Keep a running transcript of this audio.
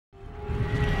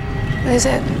What is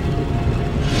it?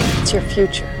 It's your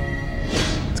future.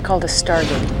 It's called a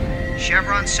Stargate.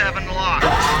 Chevron 7 locked.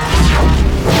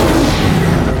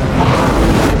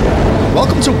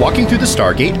 Welcome to Walking Through the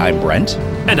Stargate. I'm Brent.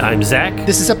 And I'm Zach.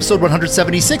 This is episode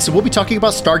 176, and we'll be talking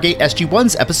about Stargate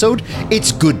SG-1's episode,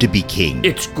 It's Good to Be King.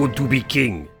 It's good to be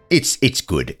king. It's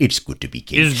good. It's good to be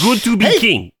king. It's good to be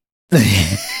king.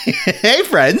 Hey,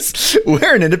 friends.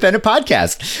 We're an independent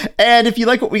podcast. And if you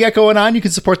like what we got going on, you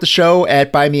can support the show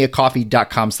at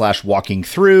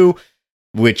buymeacoffee.com/walkingthrough,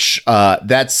 which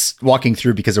that's walking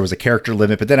through because there was a character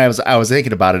limit. But then I was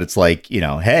thinking about it. It's like, you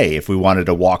know, hey, if we wanted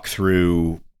to walk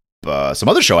through some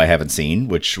other show I haven't seen,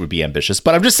 which would be ambitious.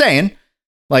 But I'm just saying,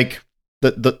 like,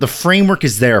 the framework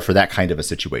is there for that kind of a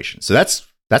situation. So that's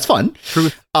fun.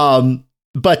 Truth.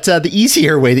 But the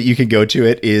easier way that you can go to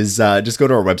it is just go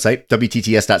to our website,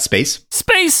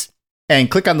 wtts.space,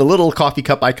 and click on the little coffee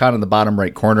cup icon in the bottom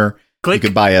right corner. Click. You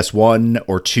can buy us 1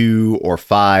 or 2 or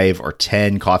 5 or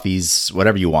 10 coffees,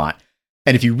 whatever you want.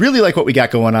 And if you really like what we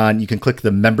got going on, you can click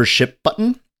the membership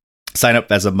button, sign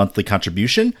up as a monthly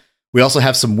contribution. We also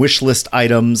have some wish list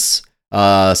items,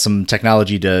 some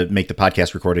technology to make the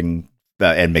podcast recording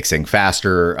and mixing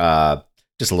faster,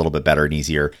 just a little bit better and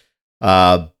easier.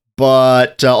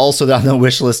 But also on the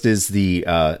wish list is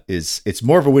it's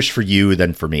more of a wish for you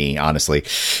than for me, honestly.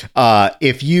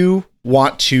 If you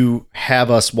want to have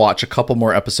us watch a couple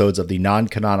more episodes of the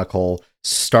non-canonical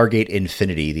Stargate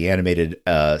Infinity, the animated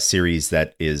series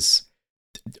that is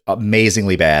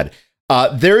amazingly bad,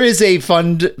 there is a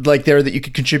fund like there that you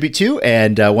could contribute to,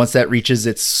 and once that reaches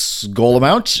its goal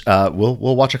amount,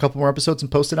 we'll watch a couple more episodes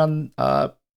and post it on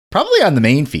probably on the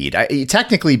main feed.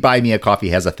 Technically, Buy Me a Coffee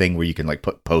has a thing where you can like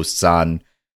put posts on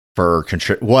for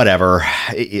whatever.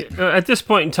 At this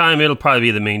point in time, it'll probably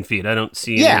be the main feed. I don't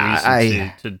see any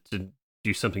reason to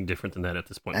do something different than that at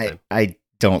this point in time. I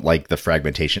don't like the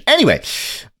fragmentation. Anyway,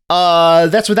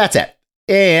 that's where that's at.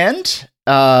 And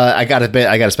I got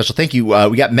a special thank you.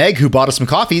 We got Meg who bought us some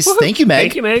coffees. Woo-hoo. Thank you, Meg.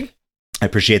 Thank you, Meg. I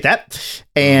appreciate that.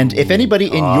 And if anybody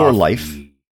in your life,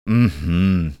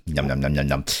 Yum, yum, yum, yum,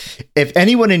 yum. If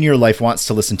anyone in your life wants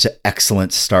to listen to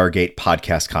excellent Stargate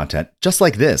podcast content, just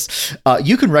like this,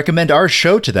 you can recommend our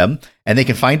show to them, and they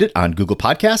can find it on Google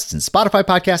Podcasts and Spotify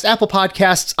Podcasts, Apple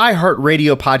Podcasts,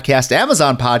 iHeartRadio Podcasts,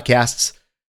 Amazon Podcasts,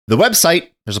 the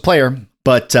website. There's a player,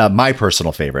 but my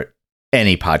personal favorite,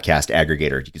 any podcast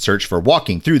aggregator. You can search for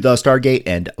Walking Through the Stargate,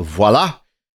 and voila,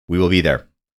 we will be there.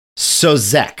 So,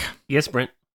 Zach. Yes, Brent.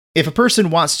 If a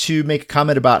person wants to make a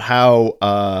comment about how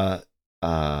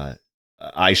I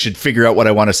should figure out what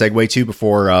I want to segue to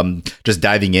before just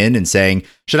diving in and saying,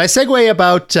 should I segue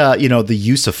about the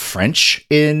use of French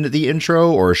in the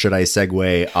intro, or should I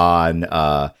segue on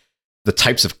the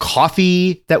types of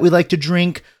coffee that we like to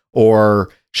drink, or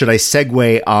should I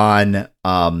segue on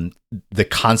the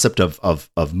concept of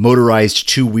motorized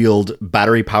two-wheeled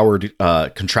battery-powered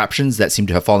contraptions that seem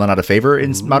to have fallen out of favor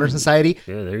in modern society?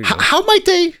 Yeah, there you go. How might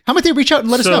they reach out and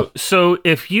let us know? So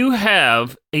if you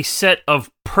have a set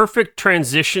of perfect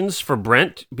transitions for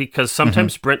Brent, because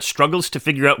sometimes Brent struggles to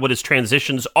figure out what his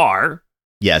transitions are,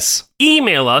 yes,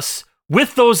 email us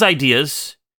with those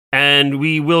ideas, and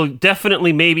we will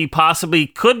definitely, maybe, possibly,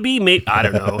 could be, I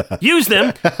don't know, use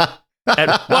them at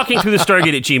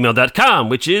walkingthroughthestargate@gmail.com,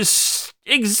 which is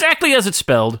exactly as it's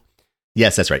spelled.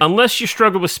 Yes, that's right. Unless you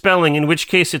struggle with spelling, in which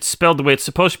case it's spelled the way it's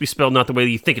supposed to be spelled, not the way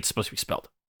you think it's supposed to be spelled.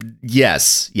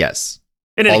 Yes.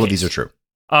 All of these are true.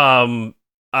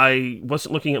 I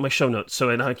wasn't looking at my show notes,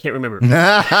 so I can't remember.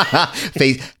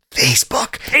 Facebook.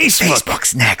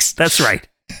 Facebook's next. That's right.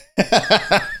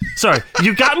 Sorry,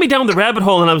 you got me down the rabbit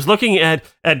hole, and I was looking at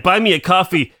Buy Me a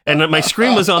Coffee, and my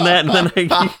screen was on that, and then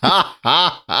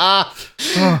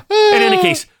in any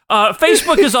case,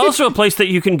 Facebook is also a place that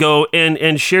you can go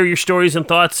and share your stories and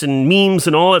thoughts and memes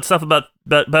and all that stuff about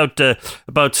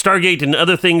Stargate and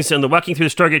other things on the Walking Through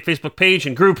the Stargate Facebook page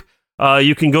and group.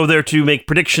 You can go there to make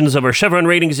predictions of our Chevron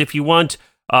ratings if you want.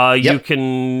 You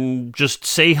can just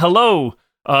say hello.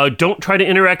 Don't try to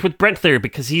interact with Brent there,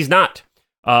 because he's not.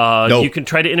 No. You can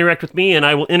try to interact with me, and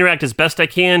I will interact as best I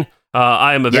can.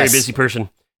 I am a very busy person,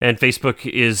 and Facebook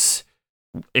is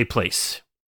a place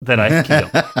that I can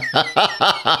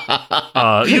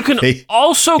go. You can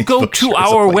also go to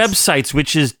our websites,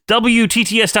 which is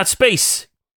wtts.space.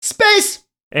 Space!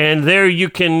 And there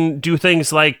you can do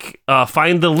things like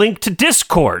find the link to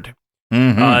Discord.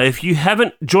 If you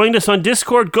haven't joined us on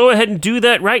Discord, go ahead and do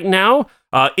that right now.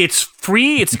 It's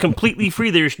free. It's completely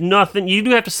free. There's nothing. You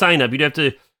do have to sign up. You'd have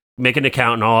to make an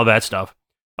account and all of that stuff.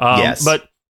 But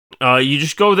you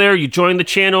just go there, you join the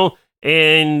channel,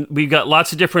 and we've got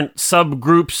lots of different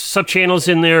subgroups, sub-channels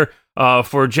in there.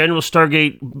 for general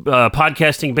Stargate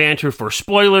podcasting banter, for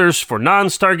spoilers, for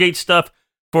non-Stargate stuff,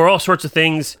 for all sorts of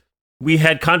things. We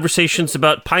had conversations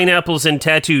about pineapples and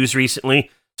tattoos recently.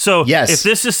 So if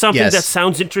this is something that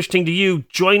sounds interesting to you,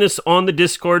 join us on the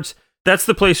Discords. That's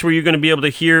the place where you're going to be able to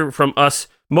hear from us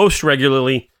most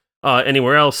regularly.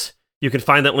 Anywhere else, you can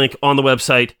find that link on the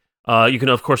website. You can,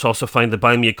 of course, also find the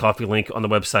Buy Me a Coffee link on the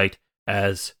website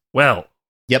as well.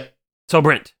 Yep. So,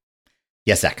 Brent.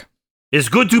 Yes, Zach. Is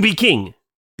good to be king.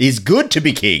 Is good to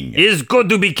be king. Is good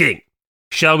to be king.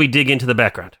 Shall we dig into the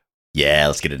background? Yeah,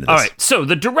 let's get into this. All right, so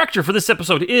the director for this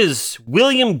episode is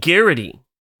William Garrity.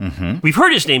 Mm-hmm. We've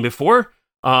heard his name before,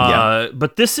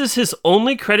 but this is his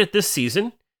only credit this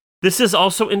season. This is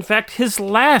also, in fact, his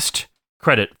last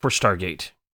credit for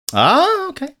Stargate. Ah,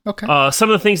 okay. Some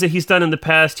of the things that he's done in the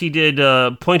past, he did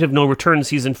Point of No Return in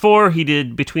Season 4, he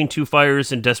did Between Two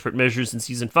Fires and Desperate Measures in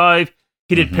Season 5,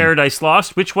 he did Paradise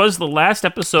Lost, which was the last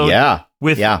episode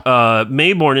with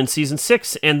Mayborn in Season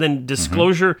 6, and then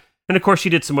Disclosure. And of course, he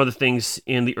did some other things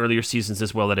in the earlier seasons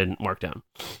as well that I didn't mark down.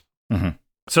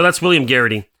 So that's William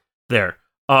Garrity there.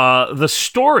 The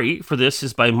story for this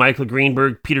is by Michael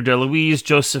Greenberg, Peter DeLuise,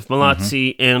 Joseph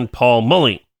Malazzi, and Paul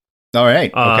Mully. All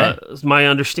right. Okay. My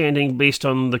understanding, based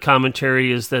on the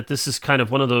commentary, is that this is kind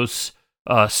of one of those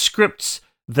scripts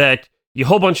that a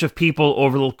whole bunch of people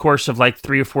over the course of like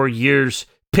 3 or 4 years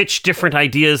pitch different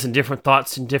ideas and different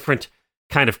thoughts and different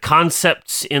kind of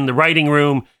concepts in the writing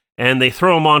room, and they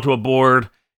throw them onto a board,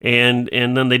 and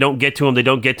then they don't get to them,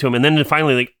 and then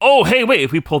finally like, oh, hey, wait,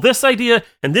 if we pull this idea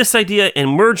and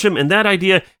merge them and that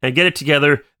idea and get it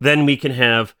together, then we can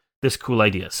have this cool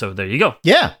idea. So there you go.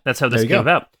 Yeah. That's how this came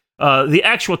about. The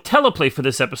actual teleplay for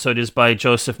this episode is by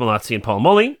Joseph Malazzi and Paul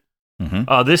Mully.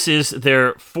 This is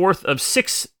their 4th of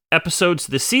 6 episodes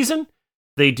this season.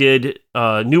 They did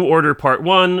New Order Part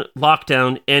 1,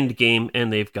 Lockdown, Endgame,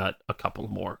 and they've got a couple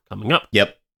more coming up.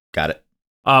 Yep. Got it.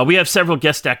 We have several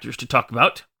guest actors to talk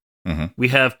about. We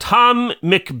have Tom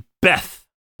Macbeth.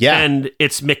 Yeah. And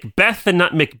it's Macbeth and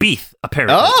not Macbeth,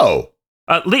 apparently. Oh!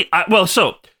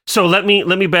 So let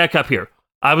me back up here.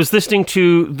 I was listening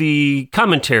to the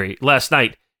commentary last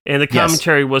night, and the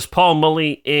commentary was Paul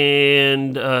Mully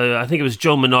and I think it was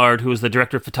Joe Menard, who was the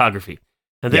director of photography.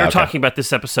 And they were talking about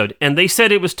this episode, and they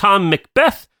said it was Tom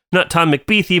Macbeth, not Tom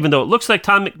Macbeth, even though it looks like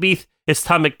Tom Macbeth, it's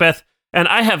Tom Macbeth. And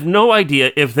I have no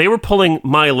idea if they were pulling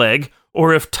my leg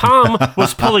or if Tom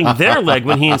was pulling their leg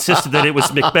when he insisted that it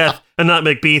was Macbeth and not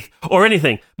Macbeth or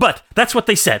anything. But that's what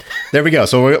they said. There we go.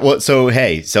 So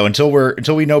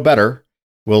until we know better,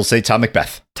 we'll say Tom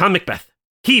Macbeth. Tom Macbeth.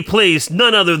 He plays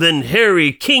none other than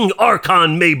Harry King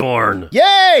Archon Mayborn.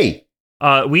 Yay!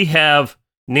 We have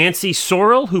Nancy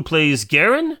Sorrell, who plays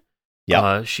Garen.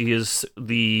 Yeah. She is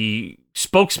the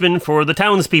spokesman for the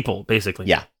townspeople, basically.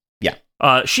 Yeah.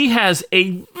 She has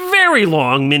a very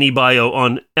long mini bio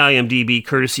on IMDb,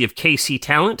 courtesy of KC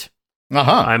Talent.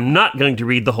 I'm not going to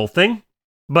read the whole thing,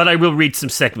 but I will read some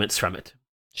segments from it.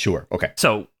 Sure. Okay.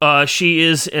 So, she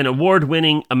is an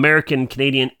award-winning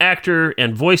American-Canadian actor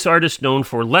and voice artist known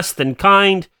for Less Than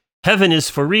Kind, Heaven is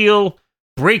for Real,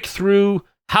 Breakthrough,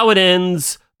 How It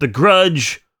Ends, The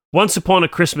Grudge, Once Upon a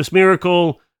Christmas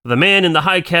Miracle, The Man in the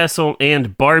High Castle,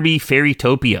 and Barbie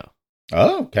Fairytopia.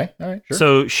 Oh, okay. All right, sure.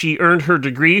 So she earned her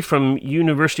degree from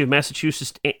University of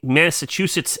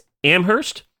Massachusetts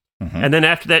Amherst. And then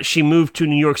after that, she moved to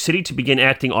New York City to begin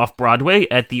acting off-Broadway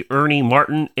at the Ernie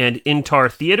Martin and Intar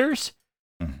theaters.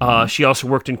 She also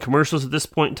worked in commercials at this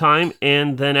point in time.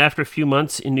 And then after a few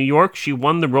months in New York, she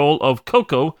won the role of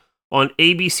Coco on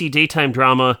ABC daytime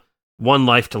drama One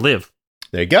Life to Live.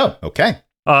 There you go. Okay.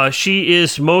 She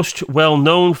is most well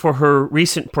known for her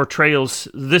recent portrayals.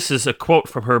 This is a quote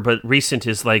from her, but recent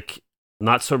is like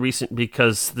not so recent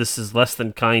because this is Less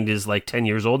Than Kind is like 10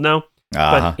 years old now.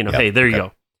 But, hey, there you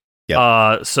go.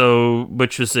 Yep.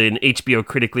 Which was an HBO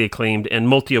critically acclaimed and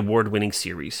multi-award winning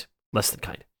series, Less Than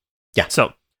Kind. Yeah.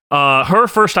 So, her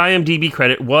first IMDb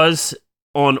credit was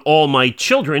on All My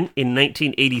Children in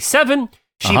 1987.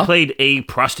 She played a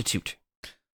prostitute.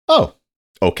 Oh,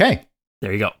 okay.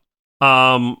 There you go.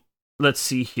 Let's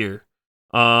see here.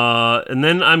 And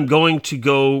then I'm going to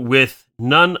go with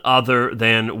none other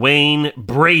than Wayne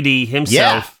Brady himself.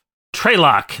 Yeah.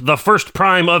 Treylock, the first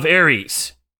prime of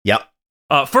Ares. Yep.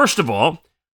 First of all,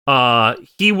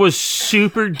 he was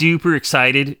super duper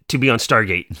excited to be on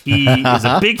Stargate. He is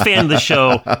a big fan of the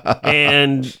show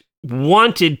and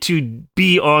wanted to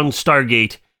be on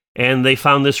Stargate. And they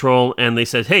found this role and they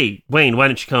said, hey, Wayne, why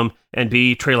don't you come and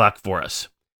be Treylock for us?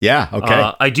 Yeah,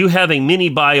 okay. I do have a mini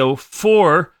bio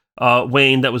for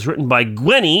Wayne that was written by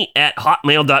Gwenny at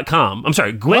hotmail.com. I'm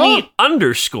sorry, Gwenny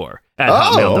 _ at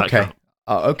hotmail.com. Okay.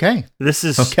 Okay. This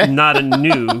is not a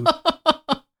new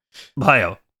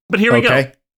bio. But here we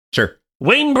go. Sure.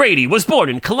 Wayne Brady was born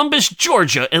in Columbus,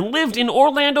 Georgia, and lived in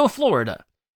Orlando, Florida.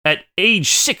 At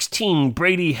age 16,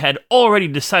 Brady had already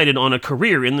decided on a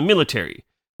career in the military.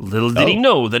 Little did he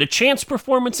know that a chance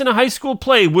performance in a high school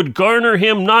play would garner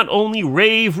him not only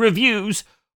rave reviews,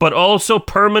 but also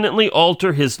permanently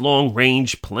alter his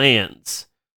long-range plans.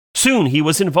 Soon he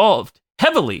was involved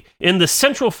heavily in the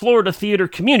Central Florida theater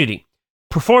community,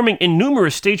 performing in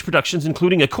numerous stage productions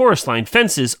including A Chorus Line,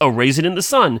 Fences, A Raisin in the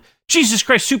Sun, Jesus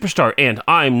Christ Superstar, and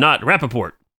I'm Not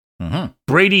Rappaport. Mm-hmm.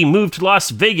 Brady moved to Las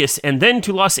Vegas and then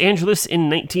to Los Angeles in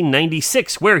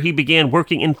 1996, where he began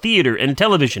working in theater and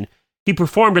television. He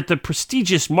performed at the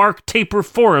prestigious Mark Taper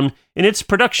Forum in its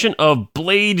production of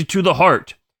Blade to the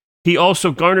Heart. He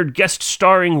also garnered guest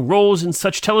starring roles in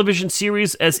such television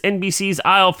series as NBC's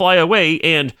I'll Fly Away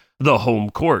and The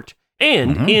Home Court,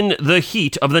 and in The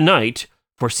Heat of the Night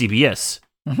for CBS.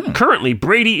 Currently,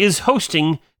 Brady is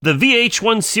hosting the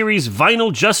VH1 series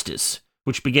Vinyl Justice,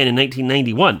 which began in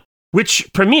 1991,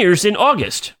 which premieres in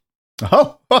August.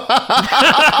 Oh.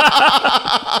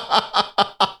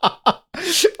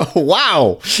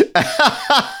 Wow.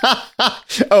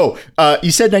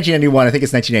 You said 1991. I think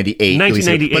it's 1998.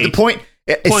 1998. But the point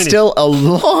is still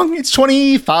it's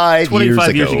 25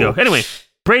 years ago. Anyway,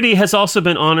 Brady has also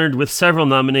been honored with several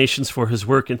nominations for his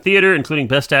work in theater, including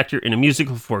Best Actor in a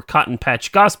Musical for Cotton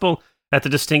Patch Gospel at the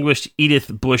distinguished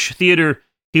Edith Bush Theater.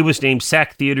 He was named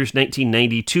SAC Theater's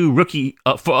 1992 Rookie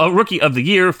of the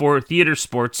Year for Theater,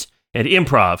 Sports, and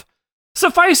Improv.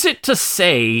 Suffice it to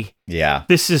say,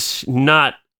 this is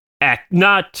not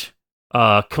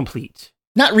complete.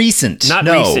 Not recent.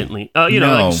 Recently.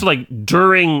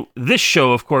 During this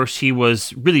show, of course, he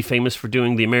was really famous for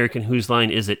doing the American Whose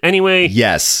Line Is It Anyway?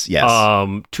 Yes.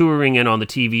 Touring and on the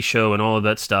TV show and all of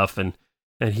that stuff. And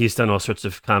he's done all sorts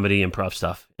of comedy, improv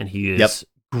stuff. And he is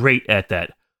great at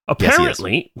that.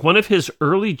 Apparently, one of his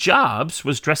early jobs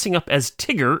was dressing up as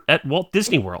Tigger at Walt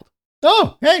Disney World.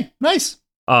 Oh, hey, nice.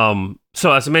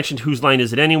 So as I mentioned, Whose Line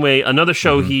Is It Anyway? Another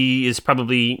show he is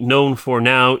probably known for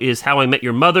now is How I Met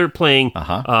Your Mother, playing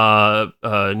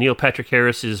Neil Patrick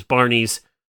Harris's Barney's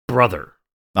brother.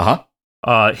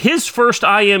 His first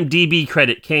IMDb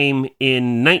credit came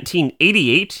in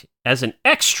 1988 as an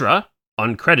extra,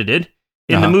 uncredited,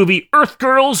 in the movie Earth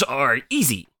Girls Are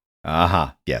Easy.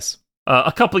 Yes.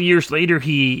 A couple of years later,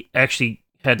 he actually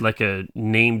had like a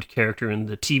named character in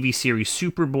the TV series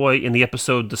Superboy. In the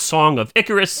episode The Song of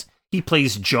Icarus, he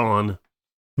plays John.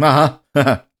 John.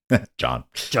 John.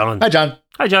 Hi,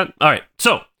 John. All right.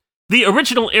 So the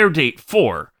original air date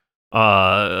for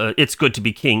It's Good to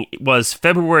Be King was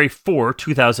February 4,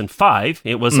 2005.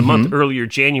 It was a month earlier,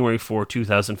 January 4,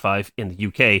 2005 in the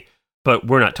UK, but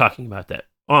we're not talking about that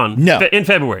in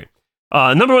February.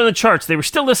 Number one in the charts, they were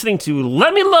still listening to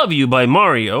Let Me Love You by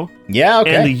Mario. Yeah,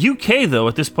 okay. And the UK, though,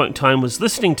 at this point in time, was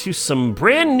listening to some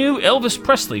brand new Elvis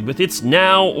Presley with It's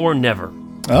Now or Never.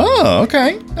 Oh,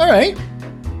 okay. All right.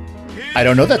 I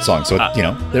don't know that song, so,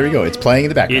 there you go. It's playing in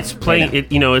the background. It's playing,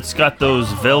 it's got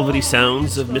those velvety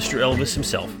sounds of Mr. Elvis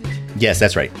himself. Yes,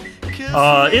 that's right.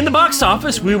 In the box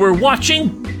office, we were watching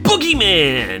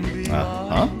Boogeyman.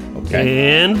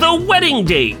 Okay. And The Wedding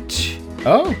Date.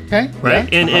 Oh, okay. Right?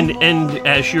 Yeah. And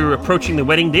as you're approaching the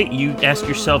wedding date, you ask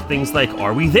yourself things like,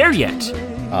 are we there yet?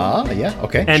 Yeah,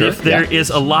 okay. And sure. if there is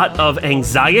a lot of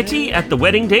anxiety at the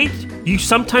wedding date, you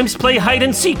sometimes play hide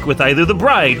and seek with either the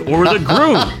bride or the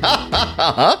groom.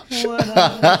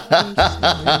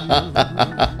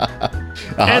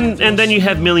 And then you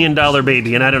have $1 Million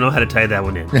Baby, and I don't know how to tie that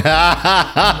one in.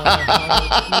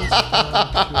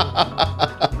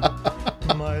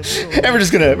 And we're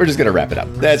just gonna wrap it up.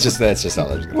 That's just all.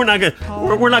 We're not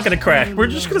gonna crash. We're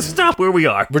just gonna stop where we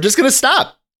are. We're just gonna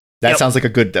stop. That sounds like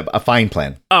a fine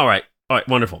plan. All right,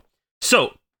 wonderful.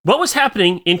 So, what was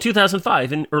happening in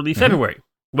 2005 in early February?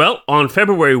 Well, on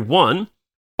February 1,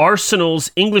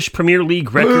 Arsenal's English Premier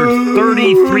League record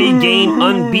 33-game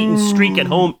unbeaten streak at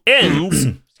home ends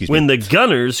when the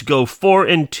Gunners go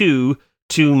 4-2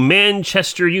 to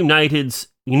Manchester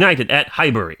United at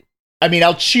Highbury. I mean,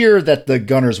 I'll cheer that the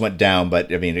Gunners went down,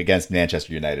 but I mean, against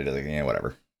Manchester United,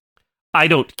 whatever. I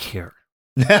don't care.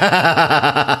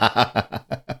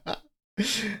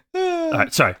 All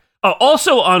right, sorry.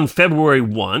 Also on February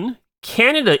 1,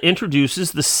 Canada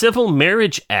introduces the Civil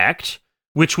Marriage Act,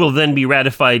 which will then be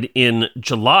ratified in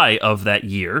July of that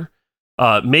year,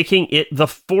 making it the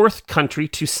fourth country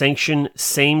to sanction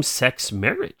same-sex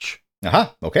marriage.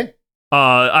 Okay.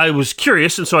 I was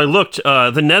curious, and so I looked.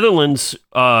 The Netherlands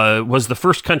was the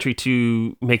first country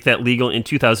to make that legal in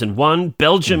 2001,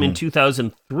 Belgium in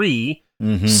 2003,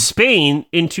 Mhm. Spain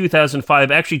in 2005,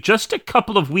 actually just a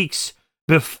couple of weeks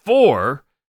before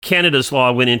Canada's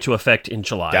law went into effect in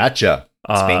July. Gotcha.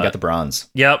 Spain got the bronze.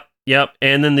 Yep.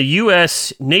 And then the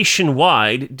U.S.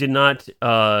 nationwide did not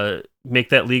make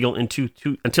that legal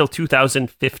until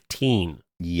 2015.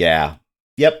 Yeah.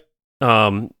 Yep.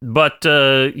 But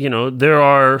there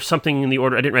are something in the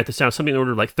order, I didn't write this down, something in the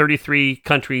order of like 33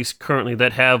 countries currently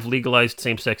that have legalized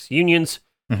same-sex unions,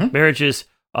 marriages,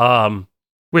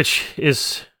 which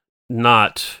is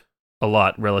not a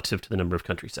lot relative to the number of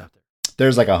countries out there.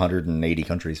 There's like 180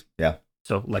 countries. Yeah.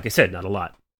 So, like I said, not a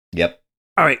lot. Yep.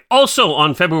 All right. Also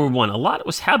on February 1, a lot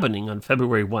was happening on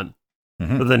February 1.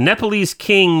 The Nepalese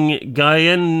king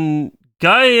Gyanendra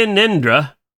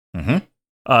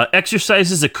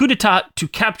exercises a coup d'etat to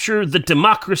capture the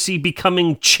democracy,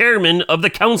 becoming chairman of the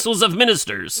councils of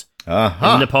ministers in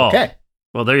Nepal. Okay.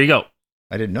 Well, there you go.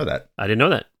 I didn't know that. I didn't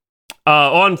know that.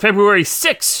 On February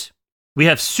 6, we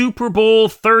have Super Bowl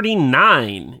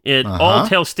 39 at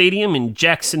Alltel Stadium in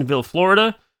Jacksonville,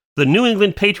 Florida. The New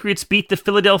England Patriots beat the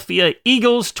Philadelphia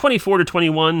Eagles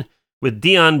 24-21, with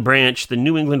Deion Branch, the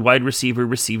New England wide receiver,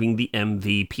 receiving the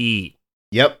MVP.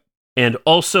 Yep. And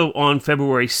also on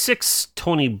February 6,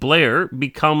 Tony Blair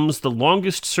becomes the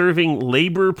longest-serving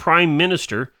Labour Prime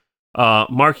Minister,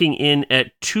 marking in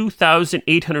at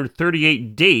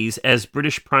 2,838 days as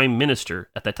British Prime Minister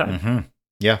at that time.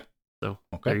 Yeah. So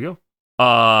there you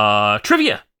go.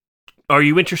 Trivia. Are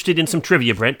you interested in some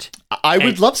trivia, Brent? I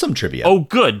would love some trivia. Oh,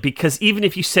 good, because even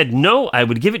if you said no, I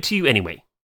would give it to you anyway.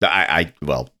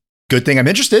 Well, good thing I'm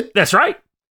interested. That's right.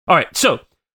 All right, so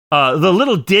the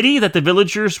little ditty that the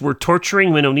villagers were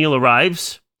torturing when O'Neill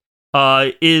arrives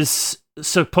is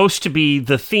supposed to be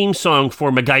the theme song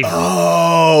for MacGyver.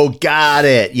 Oh, got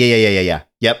it. Yeah.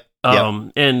 Yep.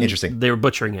 And interesting. They were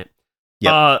butchering it.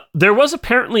 Yep. There was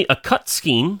apparently a cut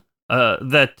scheme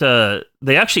that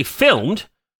they actually filmed,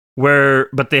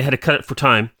 but they had to cut it for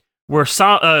time, where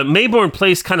Mayborn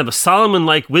plays kind of a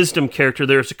Solomon-like wisdom character.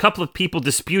 There's a couple of people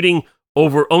disputing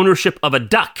over ownership of a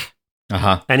duck.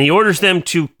 And he orders them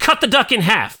to cut the duck in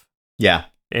half. Yeah.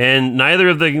 And neither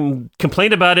of them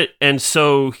complained about it, and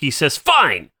so he says,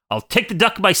 fine, I'll take the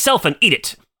duck myself and eat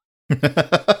it.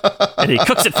 And he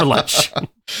cooks it for lunch.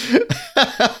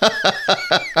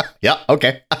 Yeah,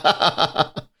 okay.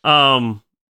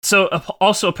 So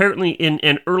also apparently in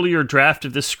an earlier draft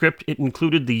of this script, it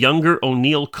included the younger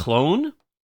O'Neill clone.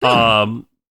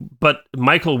 But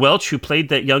Michael Welch, who played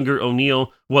that younger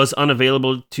O'Neill, was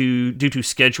unavailable due to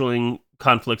scheduling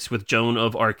conflicts with Joan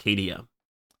of Arcadia.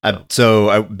 So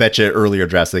I bet you earlier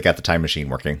drafts they got the time machine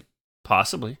working.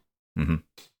 Possibly.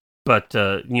 But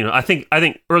I think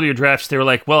earlier drafts they were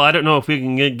like, well, I don't know if we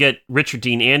can get Richard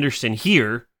Dean Anderson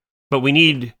here, but we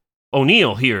need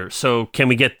O'Neill here. So can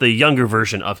we get the younger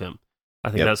version of him? I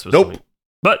think that's what's going.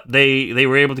 But they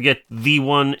were able to get the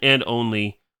one and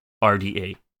only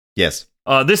RDA. Yes.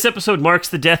 This episode marks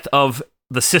the death of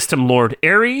the System Lord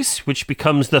Ares, which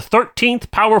becomes the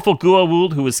 13th powerful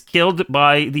Goa'uld who was killed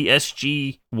by the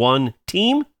SG-1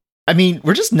 team. I mean,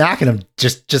 we're just knocking them.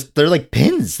 Just they're like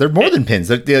pins. They're more than pins.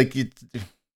 They're like,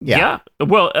 yeah.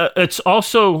 Well, it's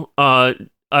also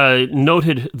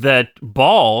noted that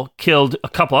Ball killed a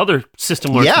couple other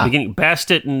System Lords at the beginning.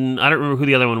 Bastet, and I don't remember who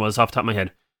the other one was off the top of my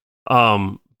head.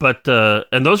 But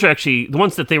and those are actually the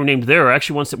ones that they were named there are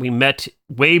actually ones that we met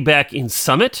way back in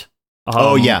Summit.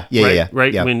 Right.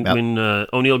 When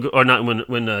O'Neill or not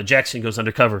when Jackson goes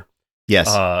undercover. Yes.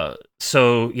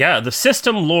 So the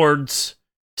System Lord's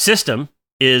system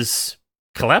is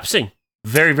collapsing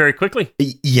very, very quickly.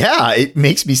 Yeah, it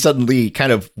makes me suddenly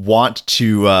kind of want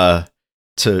to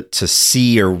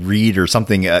see or read or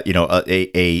something.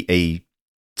 A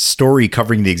story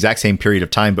covering the exact same period of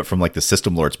time, but from like the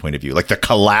System Lords' point of view, like the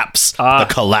collapse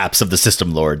of the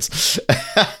System Lords,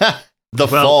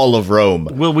 fall of Rome.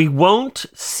 Well, we won't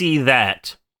see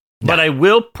that, but I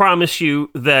will promise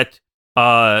you that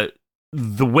the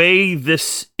way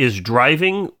this is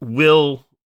driving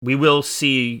we will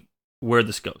see where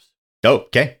this goes. Oh,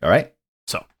 okay, all right.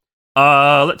 So,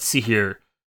 let's see here.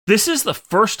 This is the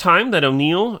first time that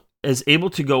O'Neill is able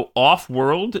to go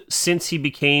off-world since he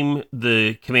became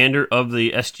the commander of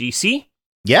the SGC.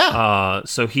 Yeah.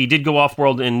 So he did go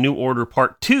off-world in New Order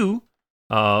Part 2,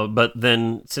 but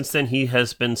then since then he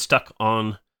has been stuck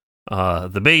on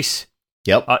the base.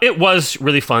 Yep. It was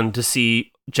really fun to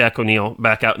see Jack O'Neill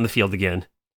back out in the field again.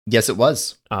 Yes, it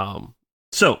was.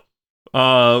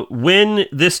 When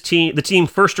the team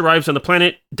first arrives on the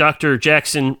planet, Dr.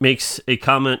 Jackson makes a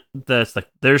comment that's like,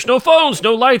 there's no phones,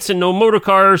 no lights, and no motor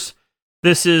cars.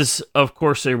 This is, of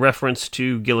course, a reference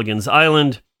to Gilligan's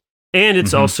Island. And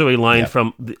it's also a line Yep.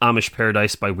 from The Amish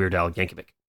Paradise by Weird Al Yankovic.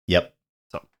 Yep.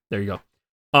 So there you go.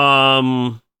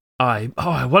 I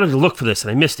wanted to look for this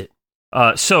and I missed it.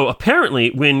 So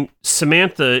apparently, when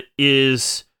Samantha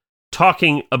is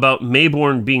talking about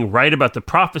Mayborn being right about the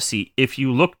prophecy, if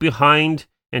you look behind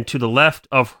and to the left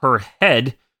of her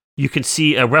head, you can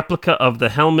see a replica of the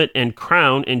helmet and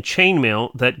crown and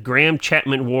chainmail that Graham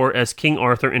Chapman wore as King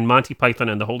Arthur in Monty Python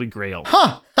and the Holy Grail.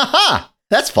 Huh. Ha.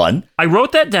 That's fun. I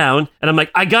wrote that down, and I'm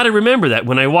like, I got to remember that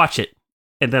when I watch it.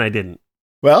 And then I didn't.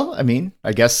 Well, I mean,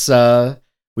 I guess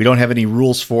we don't have any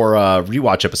rules for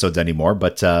rewatch episodes anymore,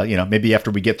 but maybe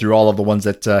after we get through all of the ones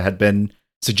that had been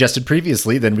suggested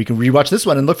previously, then we can rewatch this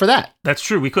one and look for that. That's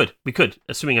true. We could,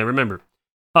 assuming I remember.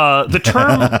 The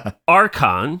term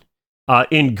archon,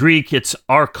 in Greek, it's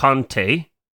archonte,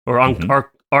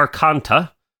 or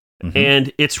archanta,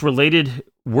 and its related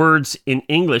words in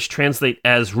English translate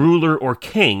as ruler or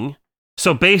king.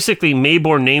 So basically,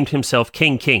 Mayborn named himself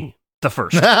King the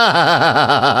First.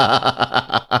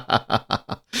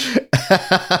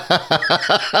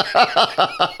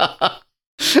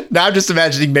 Now I'm just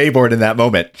imagining Mayborn in that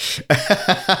moment.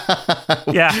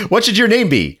 Yeah. What should your name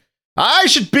be? I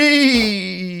should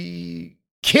be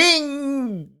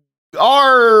King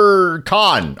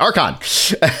Archon.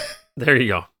 There you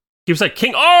go. He was like,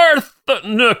 King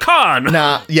Arthur Khan.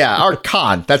 Nah, yeah,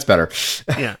 Archon. That's better.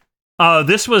 Yeah.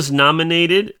 This was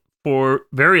nominated for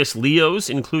various Leos,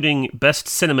 including Best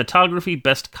Cinematography,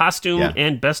 Best Costume,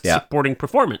 and Best Supporting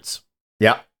Performance.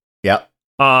 Yeah.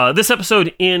 This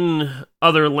episode in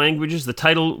other languages, the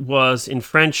title was in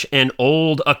French, An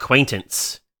Old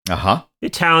Acquaintance. Uh-huh.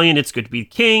 Italian, It's Good to Be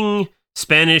King.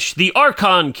 Spanish, The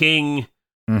Archon King.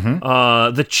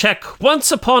 The Czech,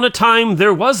 Once Upon a Time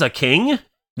There Was a King.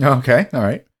 Okay, all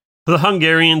right. The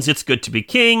Hungarians, It's Good to Be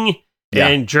King. Yeah.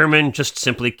 And German, just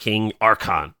simply King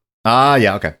Archon.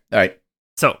 Yeah, okay. All right.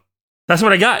 So, that's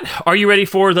what I got. Are you ready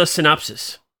for the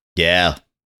synopsis? Yeah.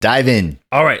 Dive in.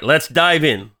 All right, let's dive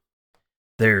in.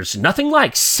 There's nothing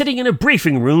like sitting in a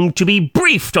briefing room to be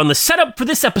briefed on the setup for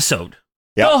this episode.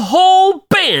 Yep. The whole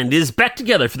band is back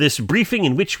together for this briefing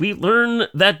in which we learn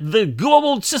that the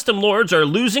Goa'uld System Lords are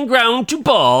losing ground to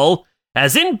Baal,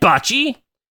 as in Bocce,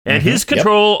 and his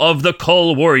control of the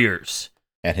Kull Warriors.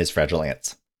 And his fragile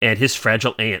ants.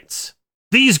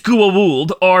 These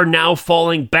Goa'uld are now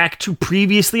falling back to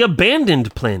previously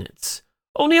abandoned planets.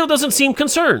 O'Neill doesn't seem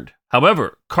concerned.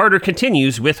 However, Carter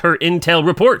continues with her intel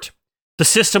report. The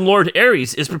System Lord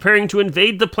Ares is preparing to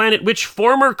invade the planet which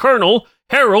former Colonel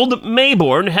Harold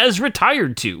Mayborn has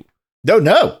retired to.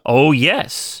 No. Oh,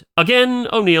 yes. Again,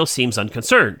 O'Neill seems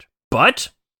unconcerned. But,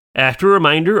 after a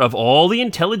reminder of all the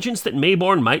intelligence that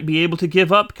Mayborn might be able to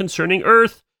give up concerning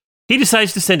Earth, he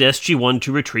decides to send SG-1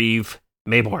 to retrieve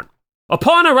Mayborn.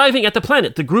 Upon arriving at the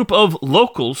planet, a group of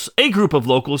locals,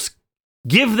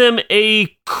 give them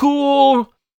a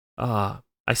cool, I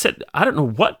don't know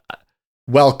what.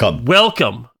 Welcome.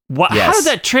 What? Yes. How did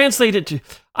that translate into?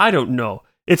 I don't know.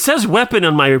 It says weapon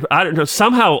on my, I don't know,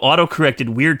 somehow auto-corrected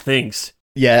weird things.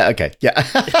 Yeah, okay. Yeah.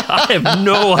 I have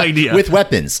no idea. With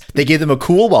weapons. They gave them a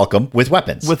cool welcome with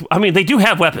weapons. They do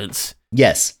have weapons.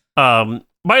 Yes. By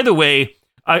the way,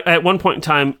 at one point in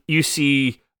time, you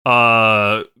see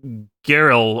Geril,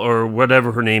 or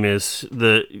whatever her name is,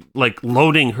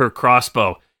 loading her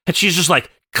crossbow. And she's just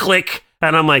like, click.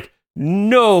 And I'm like,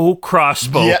 no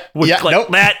crossbow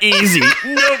that easy.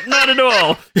 Nope, not at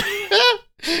all.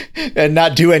 And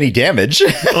not do any damage.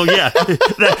 Oh, yeah.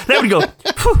 that would go.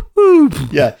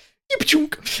 Yeah.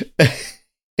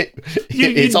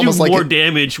 It's almost do like more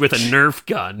damage with a Nerf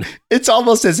gun. It's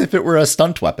almost as if it were a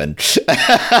stunt weapon.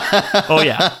 Oh,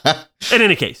 yeah. In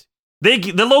any case,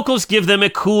 the locals give them a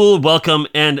cool welcome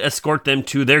and escort them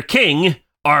to their king,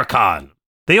 Archon.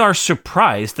 They are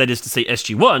surprised, that is to say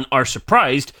SG-1, are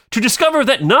surprised to discover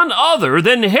that none other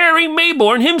than Harry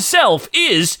Mayborn himself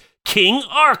is King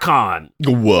Archon.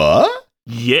 What?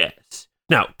 Yes.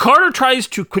 Now, Carter tries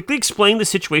to quickly explain the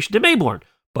situation to Mayborn,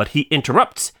 but he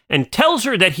interrupts and tells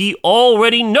her that he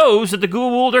already knows that the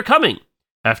Goa'uld are coming.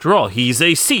 After all, he's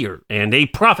a seer and a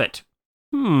prophet.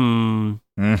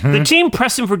 The team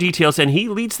press him for details, and he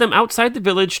leads them outside the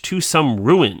village to some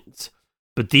ruins.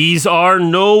 But these are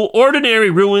no ordinary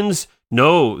ruins.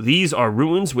 No, these are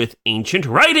ruins with ancient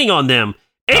writing on them.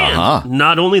 And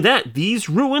not only that, these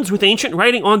ruins with ancient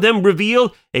writing on them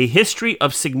reveal a history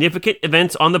of significant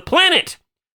events on the planet.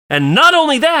 And not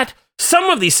only that, some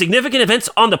of these significant events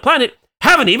on the planet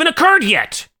haven't even occurred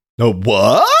yet. No,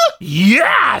 what?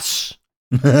 Yes!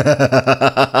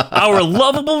 Our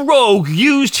lovable rogue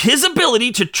used his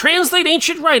ability to translate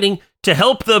ancient writing to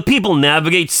help the people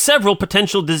navigate several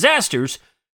potential disasters,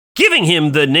 giving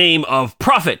him the name of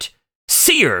Prophet,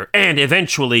 Seer, and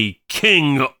eventually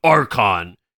King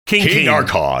Archon. King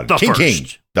Archon. The King first. King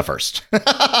the first.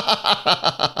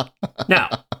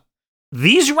 Now,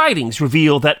 these writings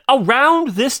reveal that around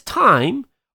this time,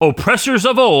 oppressors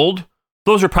of old,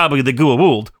 those are probably the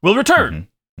Goa'uld, will return.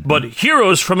 But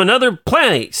heroes from another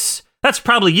planet, that's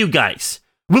probably you guys,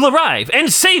 will arrive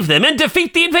and save them and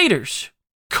defeat the invaders.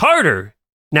 Carter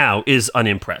now is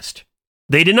unimpressed.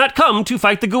 They did not come to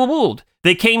fight the Goa'uld.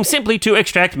 They came simply to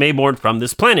extract Mayborn from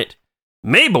this planet.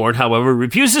 Mayborn, however,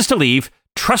 refuses to leave,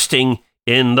 trusting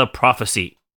in the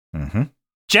prophecy.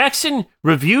 Jackson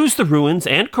reviews the ruins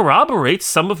and corroborates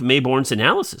some of Mayborn's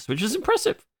analysis, which is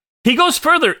impressive. He goes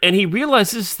further and he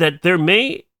realizes that there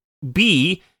may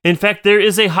be, in fact, there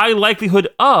is a high likelihood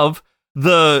of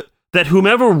that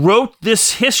whomever wrote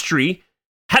this history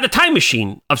had a time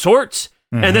machine of sorts,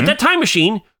 and that time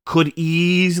machine could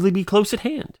easily be close at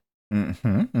hand.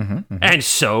 And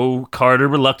so Carter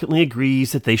reluctantly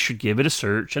agrees that they should give it a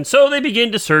search, and so they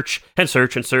begin to search and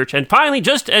search and search, and finally,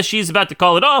 just as she's about to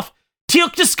call it off,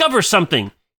 Teal'c discovers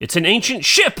something. It's an ancient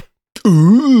ship.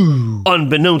 Ooh.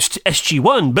 Unbeknownst to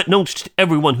SG-1, but known to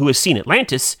everyone who has seen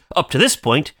Atlantis up to this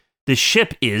point, this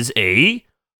ship is a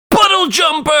puddle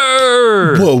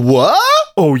jumper! Whoa, what?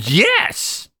 Oh,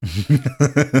 yes!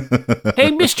 Hey,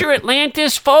 Mr.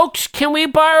 Atlantis, folks, can we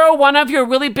borrow one of your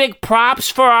really big props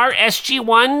for our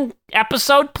SG-1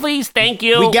 episode, please? Thank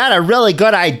you. We got a really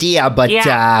good idea, but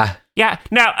Yeah,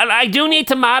 now, I do need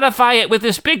to modify it with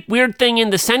this big weird thing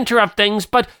in the center of things,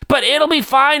 but it'll be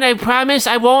fine, I promise.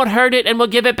 I won't hurt it, and we'll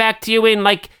give it back to you in,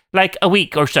 like a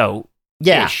week or so.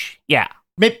 Yeah. Yeah.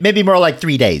 Maybe more like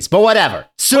 3 days, but whatever.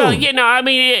 Soon. Well, I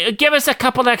mean, give us a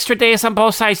couple extra days on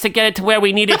both sides to get it to where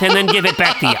we need it, and then give it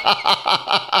back to you.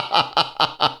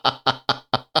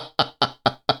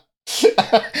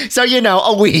 So,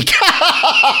 a week.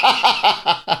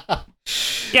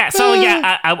 Yeah, so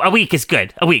a week is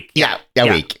good. A week. Yeah, a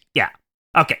week. Yeah.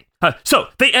 Okay. So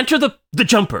they enter the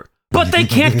jumper, but they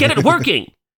can't get it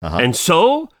working. And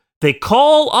so they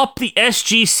call up the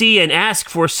SGC and ask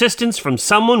for assistance from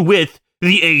someone with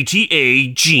the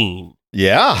AGA gene.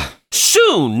 Yeah.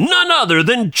 Soon, none other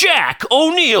than Jack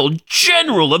O'Neill,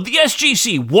 General of the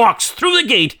SGC, walks through the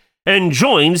gate and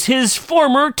joins his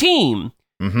former team.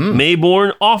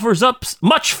 Mayborn offers up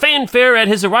much fanfare at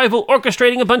his arrival,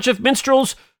 orchestrating a bunch of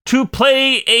minstrels to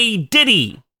play a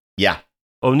ditty. Yeah.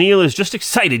 O'Neill is just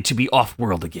excited to be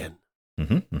off-world again.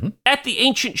 At the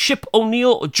ancient ship,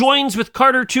 O'Neill joins with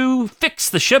Carter to fix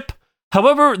the ship.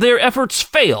 However, their efforts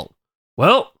fail.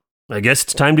 Well, I guess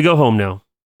it's time to go home now.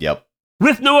 Yep.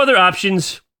 With no other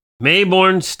options,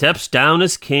 Mayborn steps down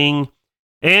as king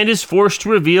and is forced to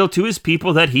reveal to his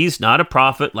people that he's not a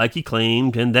prophet like he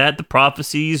claimed, and that the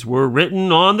prophecies were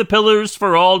written on the pillars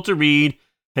for all to read,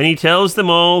 and he tells them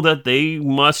all that they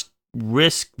must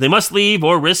leave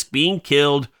or risk being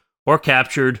killed or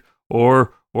captured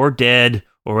or dead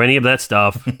or any of that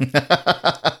stuff.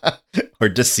 Or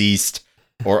deceased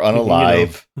or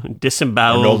unalive.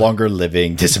 Disemboweled. Or no longer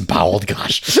living. Disemboweled,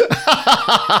 gosh.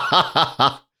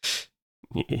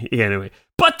 Yeah, anyway.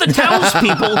 But the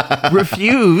townspeople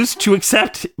refuse to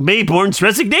accept Mayborn's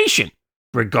resignation.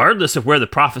 Regardless of where the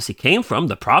prophecy came from,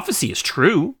 the prophecy is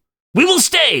true. We will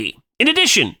stay. In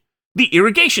addition, the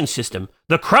irrigation system,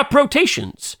 the crop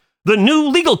rotations, the new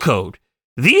legal code,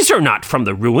 these are not from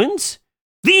the ruins.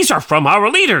 These are from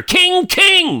our leader, King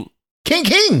King. King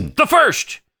King. The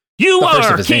first. You are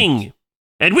our king,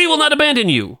 and we will not abandon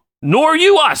you, nor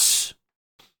you us.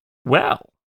 Well,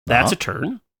 that's a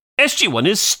turn. SG-1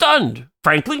 is stunned.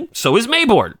 Frankly, so is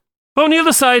Mayborn. O'Neill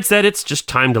decides that it's just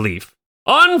time to leave.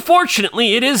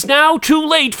 Unfortunately, it is now too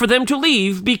late for them to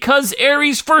leave because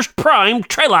Ares First Prime,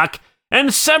 Trelak,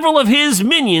 and several of his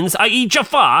minions, i.e.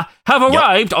 Jaffa, have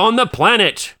arrived on the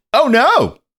planet. Oh,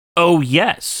 no. Oh,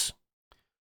 yes.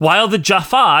 While the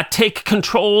Jaffa take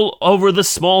control over the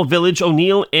small village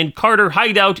O'Neill and Carter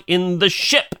hide out in the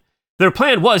ship, their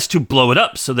plan was to blow it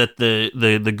up so that the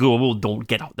Goa'uld don't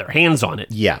get their hands on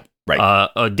it. Yeah, right.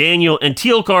 Daniel and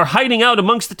Teal'c are hiding out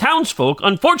amongst the townsfolk.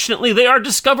 Unfortunately, they are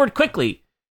discovered quickly.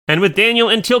 And with Daniel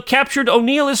and Teal'c captured,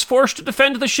 O'Neill is forced to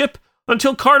defend the ship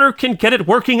until Carter can get it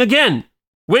working again.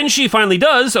 When she finally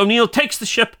does, O'Neill takes the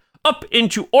ship up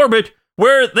into orbit,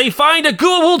 where they find a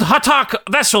Goa'uld Hatak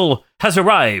vessel has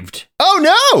arrived. Oh,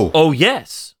 no! Oh,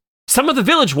 yes. Some of the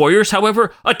village warriors,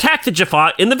 however, attack the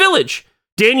Jaffa in the village.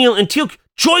 Daniel and Teal'c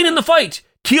join in the fight.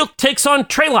 Teal'c takes on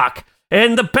Trelak,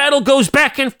 and the battle goes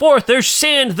back and forth. There's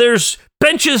sand, there's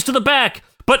benches to the back.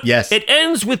 But it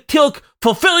ends with Teal'c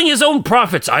fulfilling his own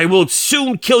prophets. I will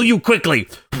soon kill you quickly.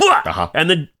 And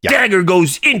the dagger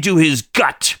goes into his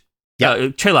gut.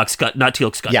 Chelok Scud, not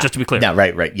Teal'c Scud, just to be clear. Yeah,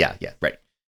 right. Yeah, right.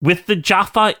 With the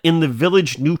Jaffa in the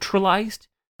village neutralized,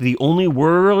 the only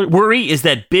worry is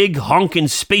that big honking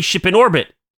spaceship in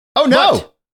orbit. Oh,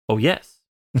 no. Oh, yes.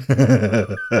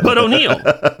 But O'Neill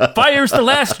fires the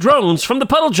last drones from the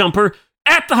puddle jumper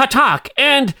at the Hatak,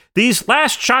 and these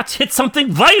last shots hit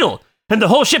something vital, and the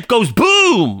whole ship goes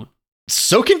boom.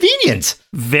 So convenient.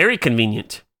 Very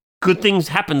convenient. Good things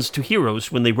happens to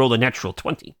heroes when they roll a natural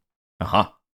 20. Uh-huh.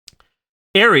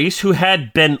 Ares, who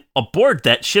had been aboard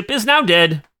that ship, is now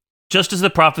dead, just as the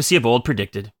prophecy of old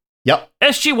predicted. Yep.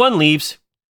 SG-1 leaves.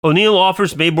 O'Neill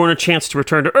offers Mayborn a chance to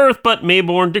return to Earth, but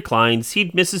Mayborn declines.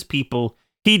 He'd miss his people.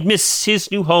 He'd miss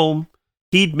his new home.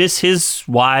 He'd miss his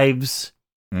wives.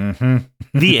 Mm-hmm.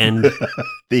 The end.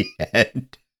 The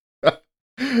end.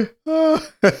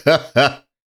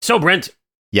 So, Brent.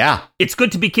 Yeah. It's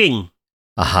good to be king.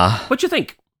 Uh-huh. What'd you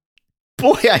think?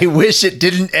 Boy, I wish it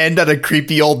didn't end on a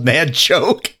creepy old man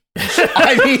joke.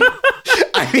 I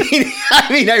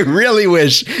really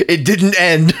wish it didn't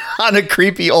end on a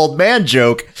creepy old man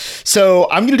joke. So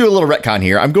I'm going to do a little retcon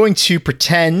here. I'm going to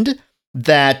pretend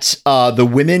that the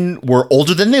women were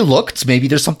older than they looked. Maybe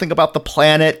there's something about the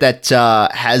planet that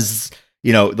has,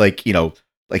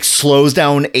 like slows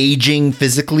down aging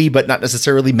physically, but not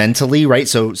necessarily mentally, right?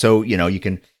 So you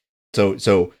can,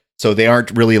 so they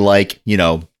aren't really like,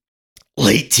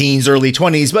 late teens, early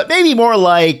 20s, but maybe more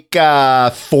like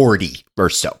 40 or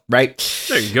so, right?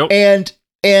 There you go. And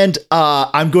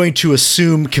I'm going to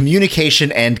assume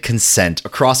communication and consent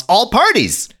across all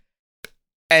parties,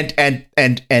 and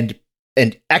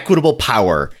equitable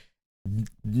power,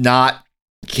 not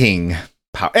king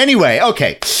power. Anyway,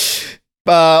 okay.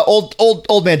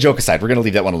 Old man joke aside, we're gonna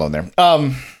leave that one alone there.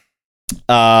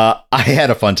 I had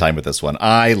a fun time with this one.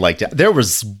 I liked it. There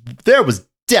was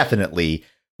definitely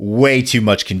way too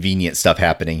much convenient stuff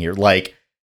happening here. Like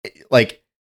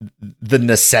the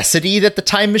necessity that the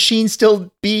time machine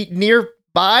still be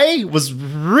nearby was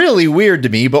really weird to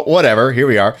me, but whatever. Here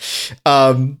we are.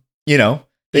 They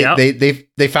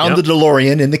found the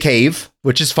DeLorean in the cave,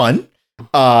 which is fun.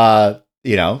 They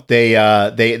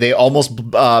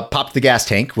almost popped the gas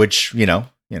tank, which, but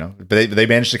they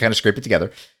managed to kind of scrape it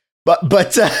together.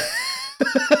 But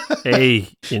hey,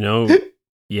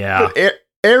 yeah.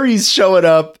 Ares showing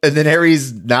up and then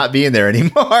Ares not being there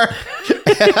anymore.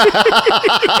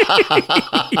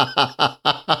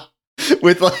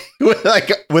 with one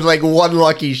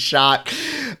lucky shot.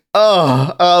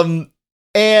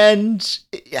 And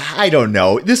I don't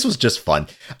know. This was just fun.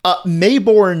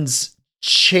 Mayborn's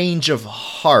change of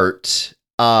heart.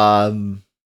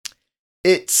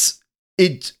 It's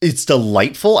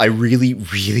delightful. I really,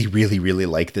 really, really, really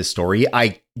like this story.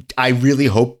 I really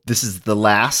hope this is the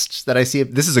last that I see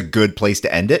it. This is a good place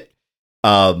to end it.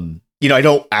 I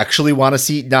don't actually want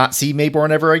to not see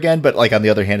Mayborn ever again, but like on the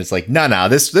other hand, it's like, no,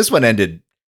 this one ended.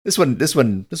 This one just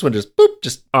boop,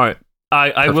 just all right.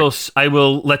 I will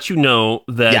let you know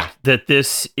that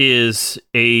this is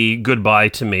a goodbye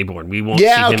to Mayborn. We won't see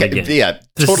him again. Yeah,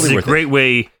 this totally is a great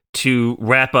way to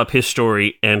wrap up his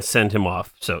story and send him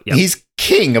off. So yeah, he's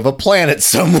king of a planet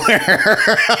somewhere.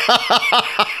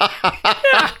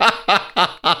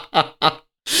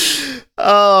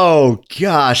 Oh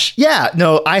gosh, yeah.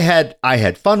 No, I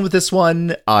had fun with this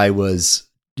one. I was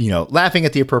laughing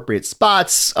at the appropriate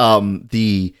spots.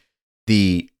 The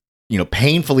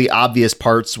painfully obvious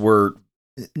parts were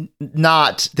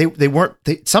not, they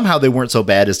weren't so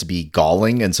bad as to be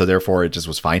galling, and so therefore it just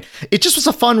was fine. It just was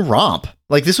a fun romp.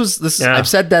 Like I've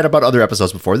said that about other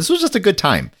episodes before. This was just a good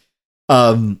time.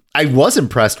 I was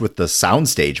impressed with the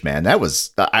soundstage, man. That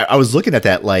was I was looking at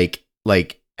that like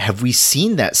have we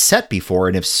seen that set before?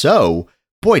 And if so,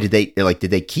 boy, did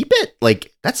they keep it?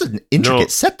 Like that's an intricate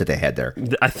set that they had there.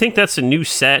 I think that's a new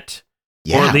set.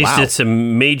 Yeah, or at least it's a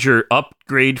major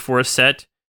upgrade for a set.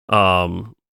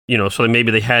 So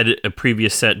maybe they had a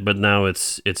previous set, but now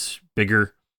it's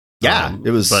bigger. Yeah,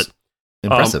 it was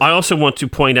impressive. I also want to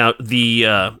point out the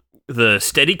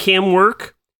Steadicam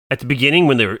work at the beginning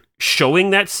when they were showing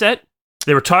that set.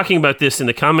 They were talking about this in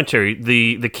the commentary.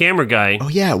 The camera guy. Oh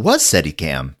yeah, it was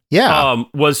Steadicam. Yeah,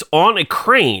 was on a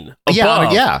crane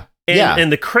above. Yeah.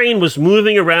 And the crane was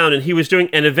moving around, and he was doing.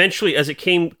 And eventually, as it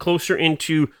came closer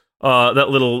into that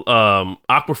little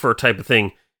aquifer type of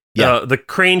thing, the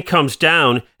crane comes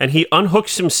down, and he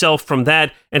unhooks himself from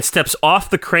that and steps off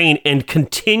the crane and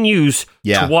continues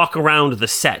to walk around the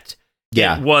set.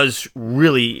 Yeah, it was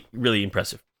really, really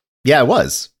impressive. Yeah, it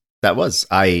was. That was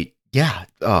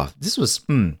this was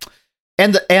and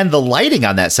the lighting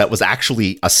on that set was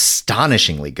actually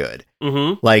astonishingly good.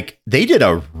 Mm-hmm. Like they did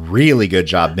a really good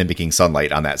job mimicking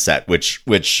sunlight on that set, which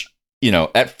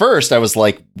at first I was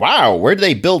like, wow, where did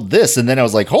they build this? And then I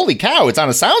was like, holy cow, it's on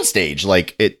a soundstage.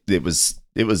 Like it was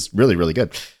really, really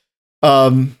good.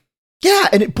 Yeah,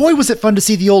 and boy, was it fun to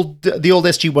see the old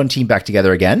SG1 team back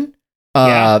together again.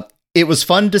 It was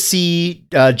fun to see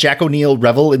Jack O'Neill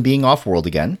revel in being off-world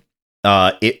again.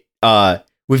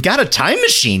 We've got a time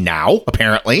machine now,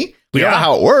 apparently. We don't know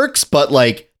how it works, but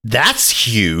like that's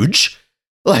huge.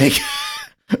 Like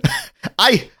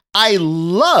I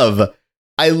love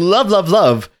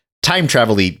time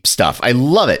travel-y stuff. I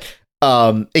love it.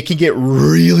 It can get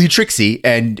really tricksy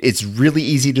and it's really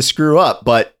easy to screw up,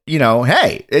 but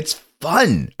hey, it's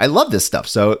fun. I love this stuff.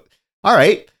 So, all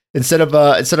right. Instead of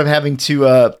having to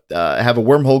have a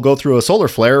wormhole go through a solar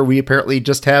flare, we apparently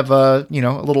just have a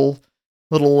little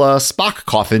Spock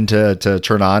coffin to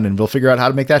turn on, and we'll figure out how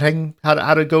to make that hang,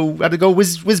 how to go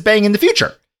whiz bang in the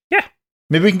future. Yeah,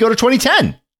 maybe we can go to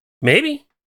 2010. Maybe.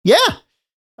 Yeah,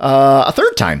 a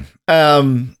third time.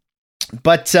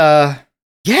 But I'm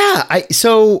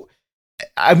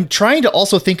trying to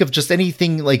also think of just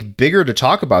anything like bigger to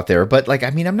talk about there, but like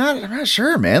I'm not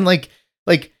sure, man. Like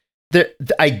there,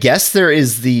 I guess there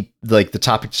is the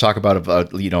topic to talk about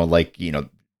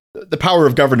the power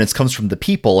of governance comes from the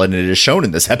people, and it is shown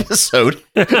in this episode.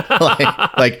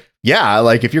 like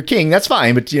if you're king, that's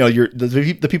fine, but you're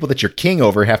the people that you're king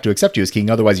over have to accept you as king,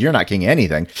 otherwise you're not king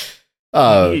anything.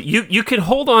 You can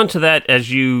hold on to that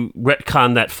as you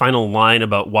retcon that final line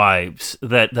about wives.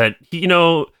 That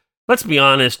let's be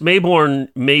honest, Mayborn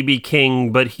may be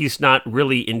king, but he's not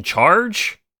really in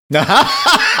charge.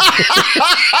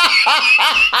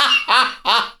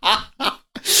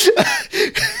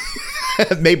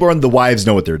 Mayborn, the wives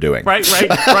know what they're doing. Right.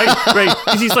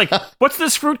 Because he's like, what's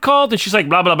this fruit called? And she's like,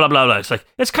 blah, blah, blah, blah, blah. It's like,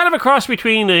 it's kind of a cross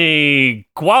between a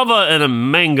guava and a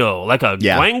mango, like a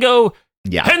guango.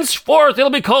 Yeah. Henceforth, it'll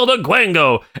be called a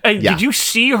guango. And did you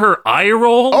see her eye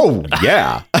roll? Oh,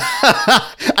 yeah.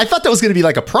 I thought that was going to be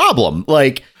like a problem.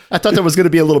 Like, I thought there was going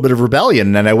to be a little bit of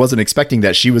rebellion, and I wasn't expecting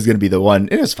that she was going to be the one.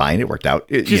 It was fine. It worked out.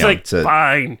 She's like,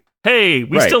 fine. Hey,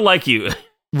 we still like you.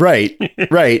 Right.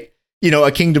 A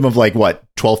kingdom of like, what,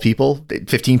 12 people,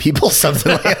 15 people,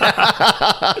 something like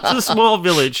that. It's a small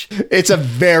village. It's a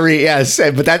very,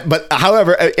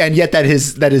 however, and yet that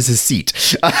is his seat.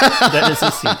 That is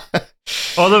his seat.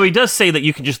 Although he does say that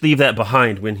you can just leave that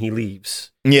behind when he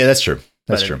leaves. Yeah, that's true.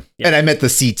 That's true. Yeah. And I meant the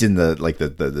seat in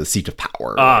the seat of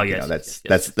power. Oh, yes.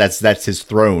 That's his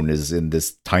throne is in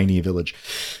this tiny village.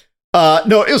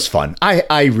 No, it was fun.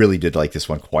 I really did like this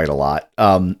one quite a lot.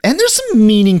 And there's some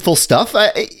meaningful stuff.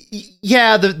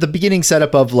 The beginning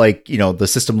setup of the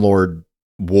System Lord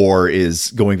war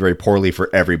is going very poorly for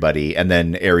everybody. And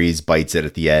then Ares bites it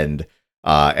at the end.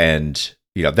 And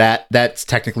that's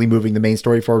technically moving the main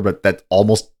story forward, but that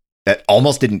almost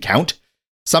didn't count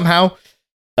somehow.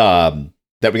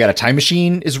 That we got a time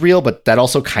machine is real, but that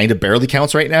also kind of barely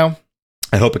counts right now.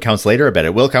 I hope it counts later. I bet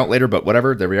it will count later, but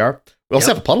whatever. There we are. We also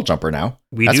have a puddle jumper now.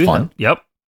 That's fun. Yep.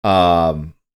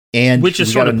 And which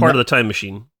is sort of part of the time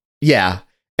machine. Yeah.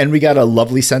 And we got a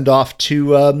lovely send off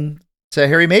to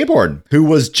Harry Mayborn, who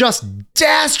was just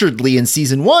dastardly in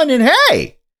season 1. And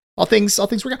hey, all things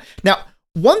were good. Now,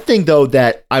 one thing though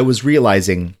that I was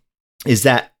realizing is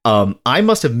that I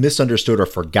must have misunderstood or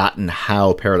forgotten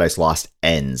how Paradise Lost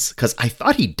ends, because I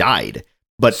thought he died,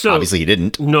 but obviously he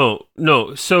didn't. No.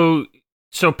 So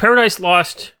Paradise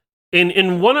Lost,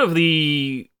 in one of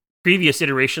the previous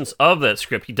iterations of that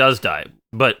script, he does die.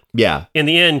 But in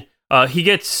the end, he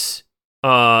gets,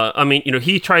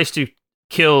 he tries to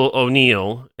kill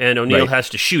O'Neill, and O'Neill has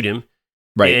to shoot him.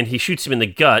 Right. And he shoots him in the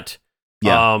gut.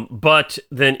 Yeah. But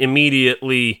then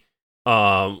immediately,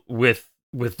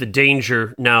 with the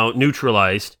danger now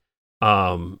neutralized,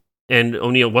 and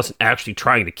O'Neill wasn't actually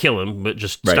trying to kill him, but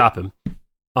just stop him.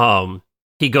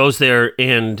 He goes there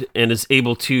and is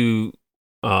able to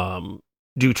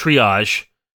do triage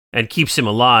and keeps him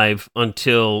alive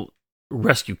until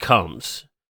rescue comes.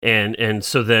 And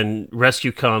so then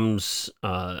rescue comes,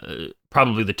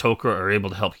 probably the Tok'ra are able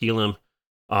to help heal him.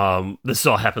 This is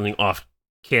all happening off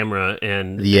camera,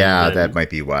 and that might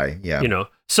be why. Yeah.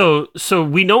 So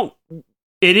we don't,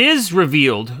 it is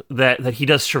revealed that he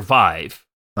does survive.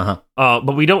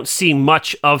 But we don't see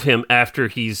much of him after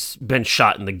he's been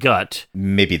shot in the gut.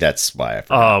 Maybe that's why I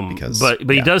forgot. But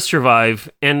he does survive,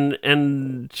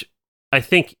 and I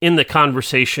think in the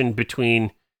conversation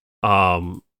between,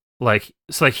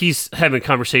 he's having a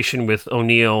conversation with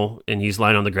O'Neill, and he's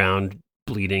lying on the ground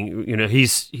bleeding.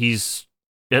 He's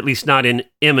at least not in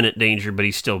imminent danger, but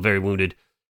he's still very wounded.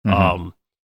 He's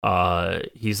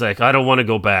like, I don't want to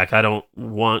go back. I got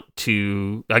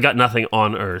nothing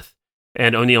on Earth.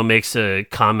 and O'Neill makes a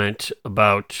comment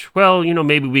about, well,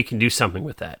 maybe we can do something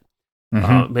with that.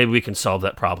 Maybe we can solve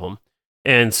that problem.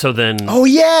 And so then, off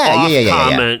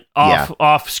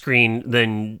screen,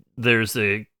 then there's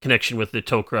a connection with the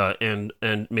Tok'ra, and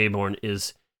Mayborn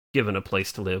is given a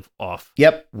place to live off.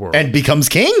 Yep, world. and becomes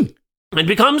king. And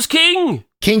becomes king.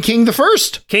 King the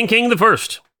First. King the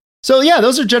First. So yeah,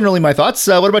 those are generally my thoughts.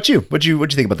 What about you? What'd you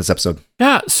think about this episode?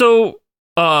 Yeah, so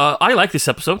I like this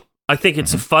episode. I think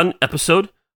it's a fun episode.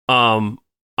 I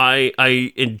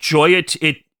enjoy it.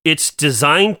 It's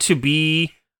designed to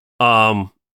be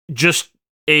just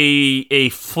a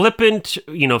flippant,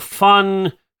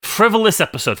 fun, frivolous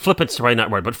episode. Flippant's the right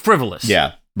not word, but frivolous.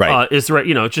 Yeah, right. Is the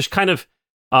right, just kind of,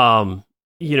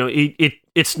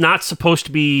 it's not supposed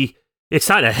to be. It's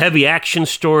not a heavy action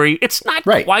story. It's not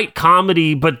quite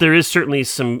comedy, but there is certainly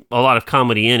a lot of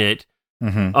comedy in it.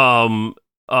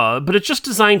 But it's just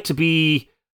designed to be,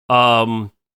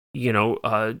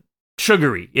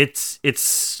 sugary. It's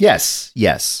yes,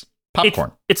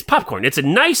 popcorn. It's popcorn. It's a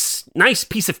nice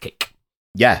piece of cake.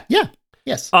 Yeah,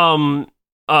 yes. And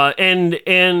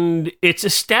it's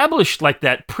established like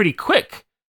that pretty quick.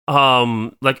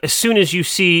 Like as soon as you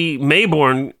see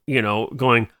Mayborn,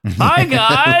 going, "Hi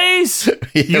guys,"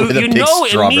 you know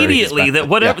immediately that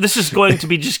whatever this is going to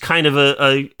be just kind of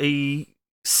a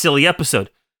silly episode.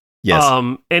 Yes.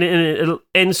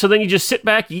 And so then you just sit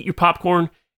back, eat your popcorn,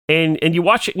 and you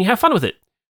watch it and you have fun with it.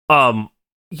 And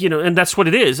that's what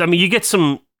it is. I mean, you get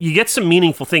some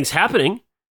meaningful things happening.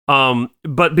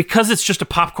 But because it's just a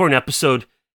popcorn episode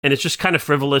and it's just kind of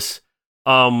frivolous,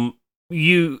 I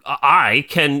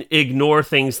can ignore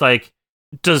things like,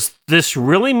 does this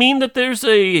really mean that there's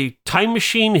a time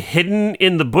machine hidden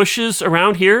in the bushes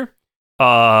around here?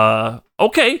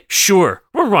 Okay, sure,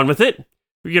 we'll run with it.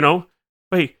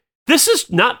 Wait, this is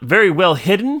not very well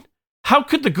hidden. How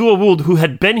could the Goa'uld, who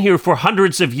had been here for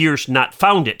hundreds of years, not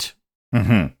found it?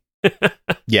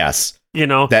 Yes.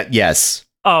 Yes.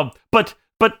 But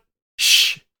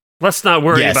shh, let's not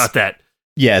worry about that.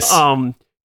 Yes. So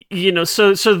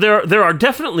there are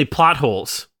definitely plot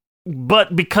holes,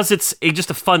 but because it's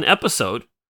just a fun episode,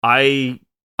 I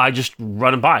just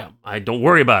run by them. I don't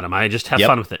worry about them. I just have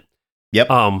fun with it. Yep.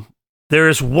 There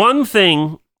is one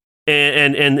thing,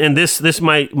 and this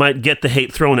might get the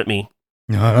hate thrown at me.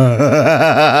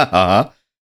 I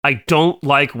don't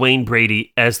like Wayne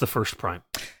Brady as the First Prime.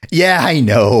 Yeah, I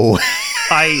know.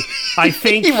 I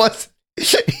think he wasn't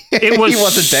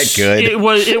that good. It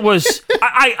was.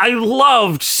 I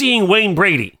loved seeing Wayne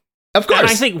Brady. Of course, and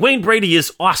I think Wayne Brady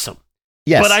is awesome.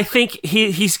 Yes, but I think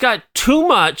he's got too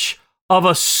much of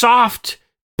a soft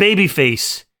baby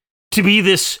face to be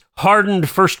this hardened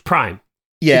First Prime.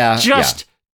 Yeah, it just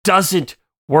doesn't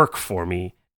work for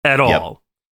me at all.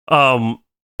 I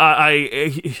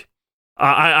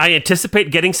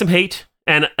anticipate getting some hate,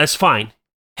 and that's fine.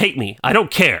 Hate me. I don't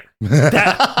care.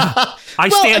 I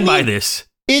stand by this.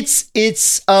 It's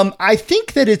I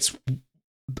think that it's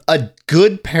a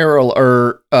good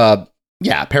parallel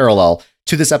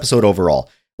to this episode overall.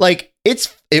 Like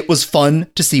it was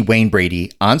fun to see Wayne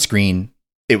Brady on screen.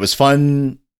 It was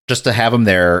fun just to have him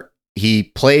there. He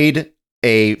played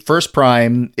a First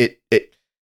Prime.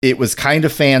 It was kind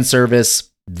of fan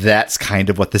service. That's kind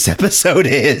of what this episode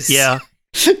is. Yeah.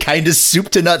 Kind of soup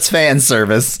to nuts fan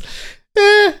service.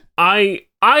 I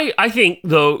think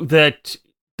though that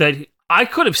I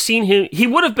could have seen him. He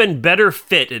would have been better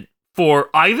fitted for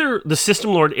either the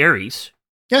System Lord Ares.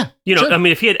 Yeah, sure. I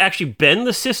mean, if he had actually been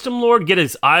the System Lord, get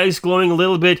his eyes glowing a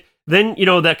little bit, then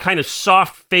that kind of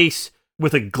soft face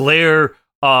with a glare,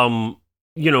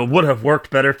 would have worked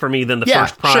better for me than the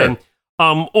First Prime.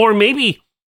 Sure. Or maybe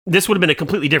this would have been a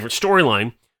completely different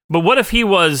storyline. But what if he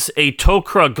was a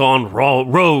Tok'ra gone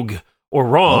rogue or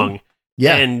wrong? Oh,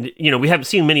 yeah, and we haven't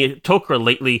seen many Tok'ra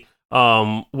lately.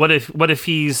 What if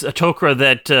he's a Tok'ra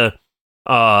that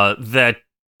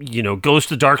goes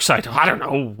to the dark side? I don't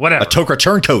know, whatever. A Tok'ra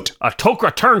turncoat. A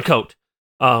Tok'ra turncoat.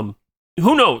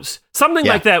 Who knows? Something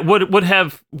like that would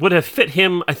have fit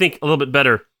him, I think, a little bit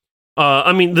better.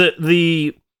 I mean,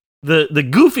 the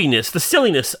goofiness, the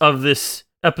silliness of this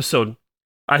episode,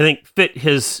 I think fit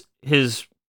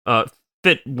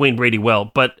fit Wayne Brady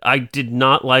well, but I did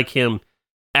not like him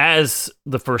as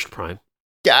the First Prime.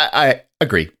 Yeah, I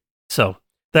agree. So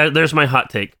there's my hot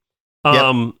take.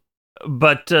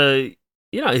 But I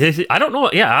don't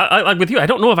know. Yeah, I like with you. I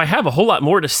don't know if I have a whole lot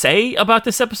more to say about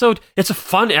this episode. It's a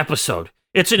fun episode.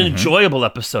 It's an enjoyable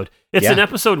episode. It's an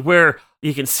episode where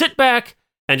you can sit back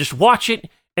and just watch it,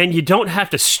 and you don't have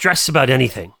to stress about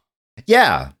anything.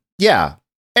 Yeah.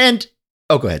 And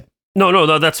go ahead.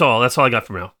 No, that's all. That's all I got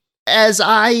for now. As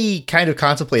I kind of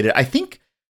contemplated, I think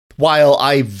while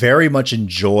I very much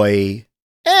enjoy,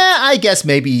 I guess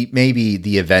maybe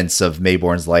the events of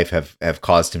Mayborn's life have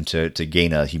caused him to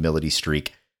gain a humility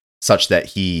streak, such that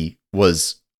he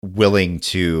was willing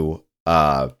to,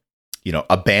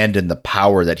 abandon the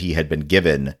power that he had been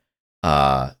given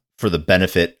for the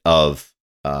benefit of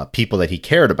people that he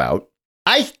cared about.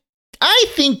 I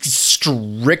think,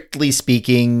 strictly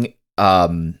speaking,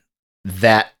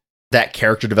 that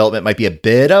character development might be a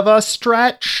bit of a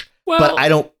stretch, but I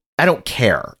don't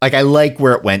care. Like, I like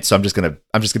where it went, so I'm just gonna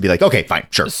be like, okay, fine,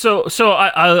 sure. So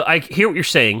I hear what you're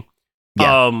saying.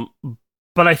 Yeah.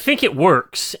 But I think it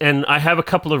works, and I have a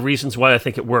couple of reasons why I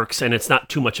think it works, and it's not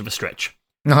too much of a stretch.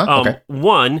 Okay.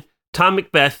 One, Tom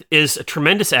Macbeth is a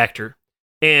tremendous actor,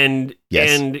 and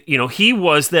he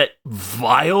was that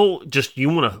vile, just you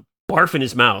want to barf in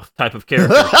his mouth type of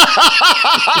character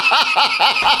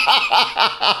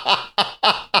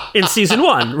in season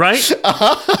 1, right?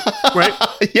 Right?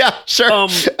 Yeah, sure.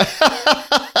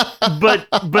 But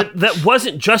that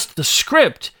wasn't just the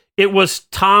script; it was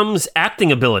Tom's acting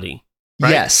ability. Right?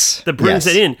 Yes, that brings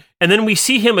it in, and then we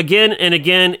see him again and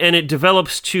again, and it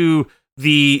develops to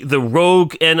the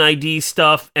rogue NID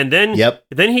stuff, and then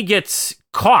then he gets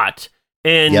caught,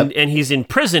 and he's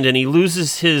imprisoned, and he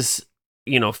loses his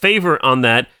favor on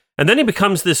that, and then he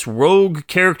becomes this rogue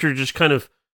character, just kind of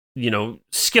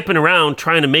skipping around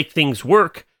trying to make things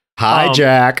work. Hi,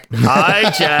 Jack. Hi,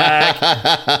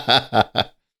 Jack.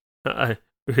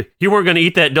 You weren't going to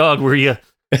eat that dog, were you?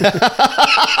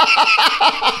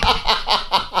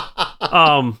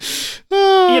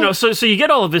 So you get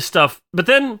all of this stuff, but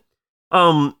then,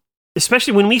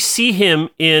 especially when we see him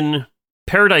in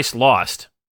Paradise Lost,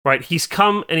 right? He's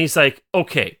come and he's like,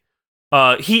 okay,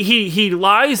 he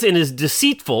lies and is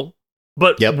deceitful,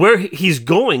 but where he's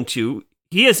going to,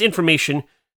 he has information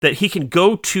that he can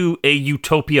go to a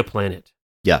utopia planet.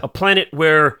 Yeah. A planet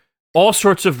where all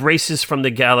sorts of races from the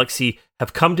galaxy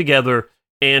have come together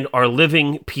and are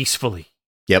living peacefully.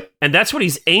 Yep. And that's what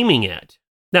he's aiming at.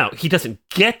 Now, he doesn't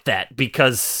get that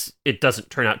because it doesn't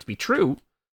turn out to be true,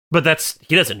 but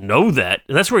he doesn't know that.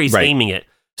 And that's where he's aiming at.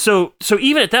 So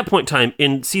even at that point in time,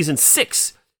 in season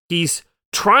 6, he's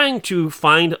trying to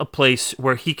find a place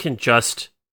where he can just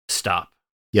stop.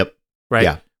 Yep. Right?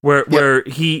 Yeah. Where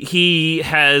he's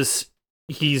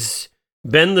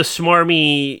been the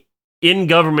smarmy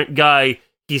in-government guy.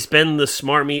 He's been the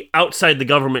smarmy outside the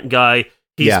government guy.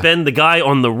 He's been the guy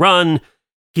on the run.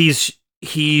 He's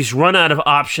run out of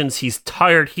options. He's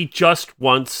tired. He just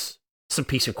wants some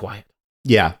peace and quiet.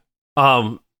 Yeah.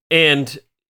 And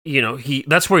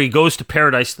that's where he goes to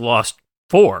Paradise Lost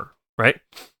 4, right?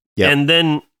 Yeah. And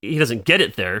then he doesn't get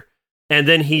it there. And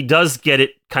then he does get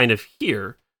it kind of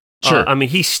here. Sure.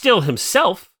 He's still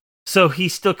himself, so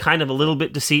he's still kind of a little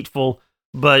bit deceitful,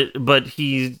 but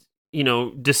he's,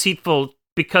 deceitful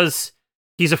because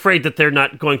he's afraid that they're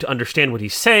not going to understand what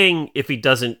he's saying if he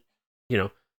doesn't,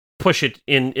 push it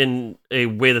in a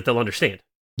way that they'll understand.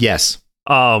 Yes.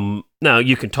 Now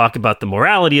you can talk about the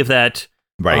morality of that.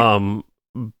 Right.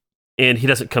 And he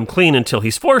doesn't come clean until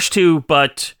he's forced to,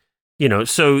 but,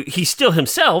 so he's still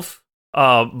himself,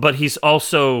 but he's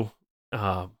also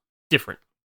different.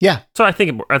 Yeah. So I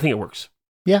think it works.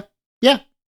 Yeah. Yeah.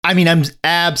 I mean, I'm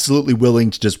absolutely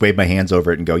willing to just wave my hands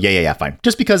over it and go, yeah, fine.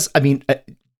 Just because,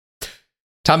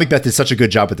 Tom Macbeth did such a good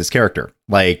job with this character.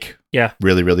 Like,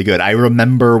 really, really good. I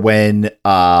remember when,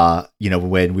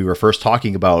 when we were first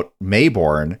talking about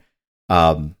Mayborn,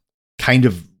 kind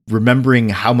of remembering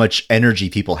how much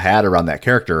energy people had around that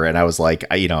character. And I was like,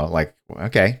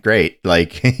 okay, great.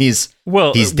 Like, he's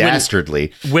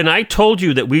dastardly. When I told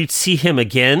you that we'd see him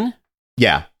again.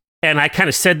 Yeah. And I kind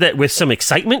of said that with some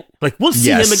excitement, like, we'll see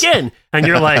him again. And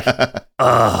you're like,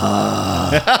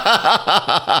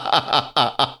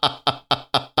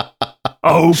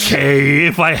 okay,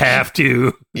 if I have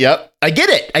to. Yep. I get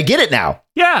it now.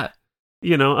 Yeah.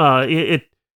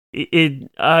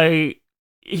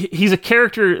 He's a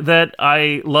character that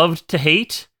I loved to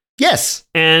hate. Yes.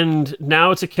 And now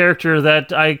it's a character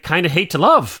that I kind of hate to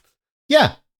love.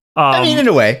 Yeah. In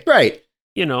a way. Right.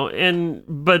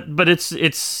 But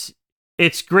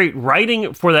it's great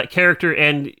writing for that character,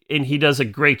 and he does a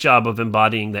great job of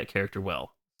embodying that character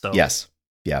well. So yes,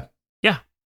 yeah.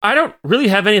 I don't really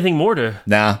have anything more to.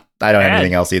 Nah, I don't have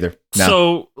anything else either. No.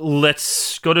 So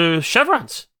let's go to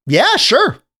chevrons. Yeah,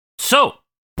 sure. So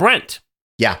Brent.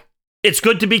 Yeah. It's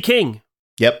Good to Be King.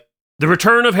 Yep. The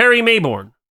Return of Harry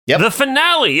Mayborn. Yep. The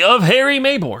finale of Harry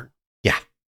Mayborn. Yeah.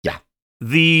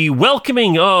 The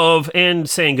welcoming of and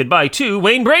saying goodbye to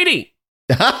Wayne Brady.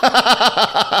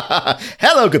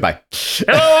 Hello, goodbye.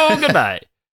 Hello, goodbye.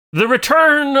 The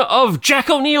return of Jack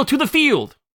O'Neill to the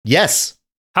field. Yes.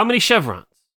 How many chevrons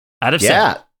out of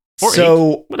Yeah. 7? Or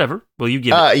So 8, whatever. Will you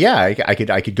give it? yeah,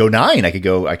 I could go 9. I could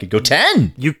go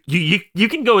 10. You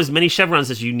can go as many chevrons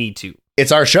as you need to.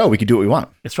 It's our show. We can do what we want.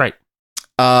 That's right.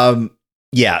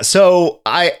 Yeah. So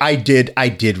I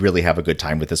did really have a good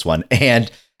time with this one,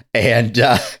 and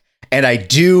I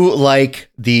do like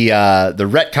the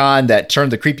retcon that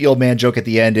turned the creepy old man joke at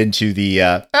the end into the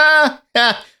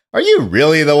are you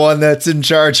really the one that's in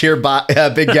charge here, big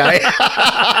guy?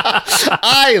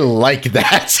 I like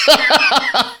that.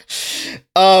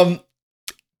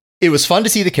 It was fun to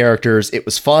see the characters. It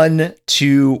was fun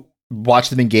to watch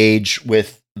them engage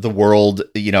with the world.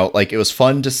 You know, like it was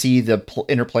fun to see the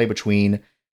interplay between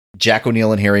Jack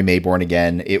O'Neill and Harry Mayborn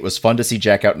again. It was fun to see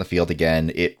Jack out in the field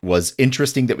again. It was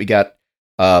interesting that we got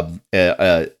a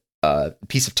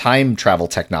piece of time travel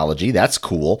technology. That's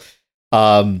cool.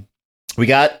 We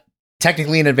got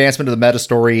technically an advancement of the meta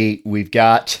story. We've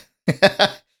got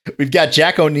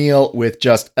Jack O'Neill with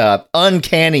just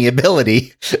uncanny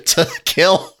ability to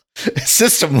kill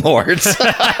system lords.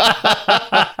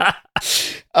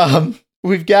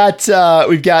 We've got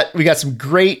some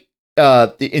great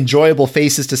enjoyable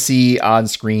faces to see on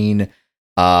screen.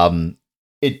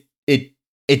 It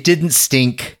didn't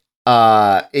stink.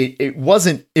 It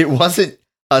wasn't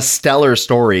a stellar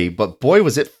story, but boy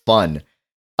was it fun.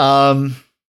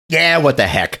 Yeah, what the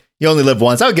heck? You only live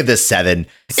once. I would give this 7.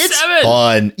 It's 7.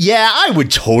 fun. Yeah, I would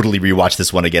totally rewatch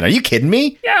this one again. Are you kidding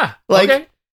me? Yeah.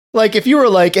 Like if you were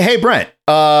like, hey Brent,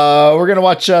 we're gonna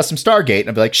watch some Stargate, and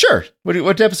I'd be like, sure.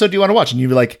 What episode do you want to watch? And you'd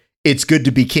be like, It's Good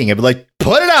to Be King. I'd be like,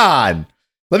 put it on.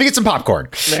 Let me get some popcorn.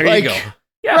 There you go.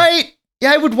 Yeah. Right?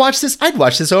 Yeah, I would watch this. I'd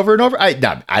watch this over and over. I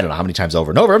don't know how many times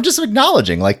over and over. I'm just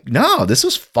acknowledging, like, no, this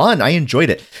was fun. I enjoyed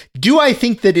it. Do I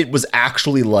think that it was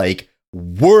actually like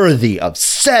worthy of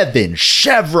 7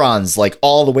 chevrons, like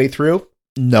all the way through?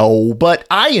 No, but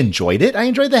I enjoyed it. I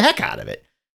enjoyed the heck out of it.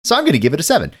 So I'm going to give it a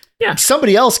 7. Yeah.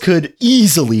 Somebody else could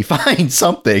easily find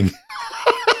something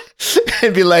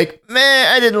and be like,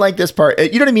 man, I didn't like this part.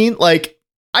 You know what I mean? Like,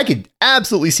 I could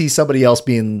absolutely see somebody else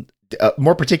being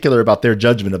more particular about their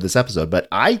judgment of this episode, but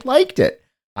I liked it.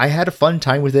 I had a fun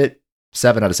time with it.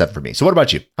 7 out of 7 for me. So what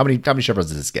about you? How many chevrons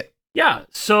does this get? Yeah,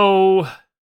 so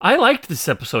I liked this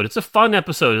episode. It's a fun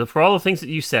episode for all the things that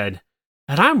you said,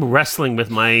 and I'm wrestling with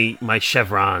my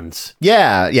chevrons.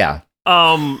 Yeah.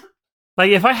 Like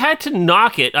if I had to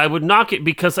knock it, I would knock it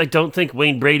because I don't think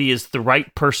Wayne Brady is the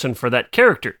right person for that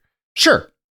character.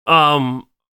 Sure.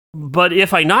 But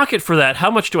if I knock it for that,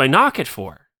 how much do I knock it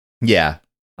for? Yeah.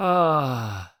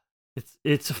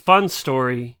 It's a fun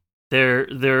story. There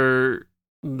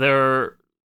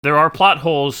are plot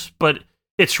holes, but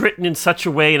it's written in such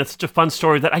a way and it's such a fun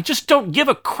story that I just don't give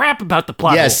a crap about the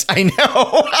plot. Yes, I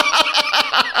know.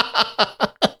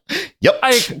 Yep.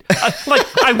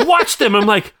 I watched them. I'm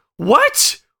like,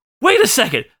 what? Wait a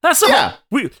second. That's not.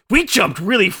 Yeah. We jumped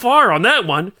really far on that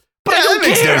one. But I don't that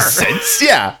makes care. no sense.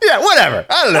 Yeah, whatever.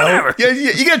 I don't know. Whatever.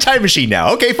 You get a time machine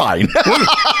now. Okay, fine.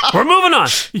 We're moving on.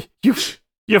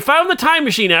 You found the time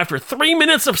machine after 3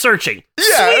 minutes of searching.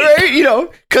 Yeah, Sweet. right? You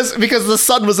know, because the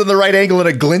sun was in the right angle and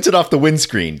it glinted off the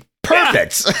windscreen.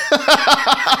 Perfect.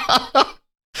 Yeah.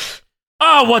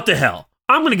 Oh, what the hell?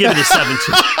 I'm going to give it a 7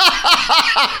 too.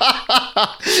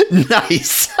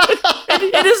 Nice.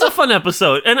 It is a fun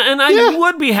episode, and I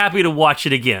would be happy to watch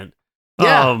it again.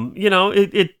 Yeah. You know,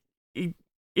 it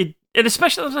and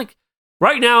especially I was like,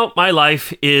 right now my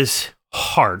life is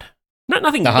hard.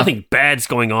 Nothing bad's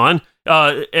going on.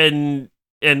 And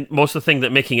most of the things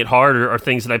that making it hard are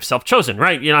things that I've self-chosen,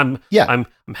 right? You know, I'm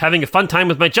having a fun time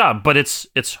with my job, but it's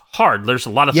hard. There's a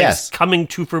lot of things coming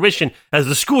to fruition as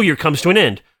the school year comes to an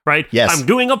end, right? Yes. I'm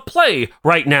doing a play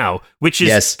right now, which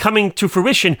is coming to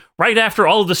fruition right after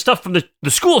all of the stuff from the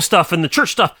school stuff and the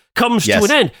church stuff comes to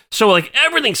an end. So like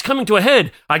everything's coming to a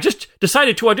head. I just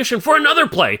decided to audition for another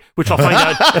play, which I'll find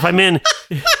out if I'm in.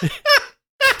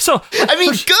 So I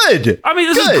mean, good. I mean,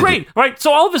 this is great, right?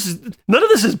 So none of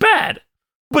this is bad,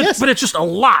 but it's just a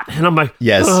lot, and I'm like,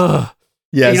 yes.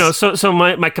 You know, so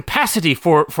my capacity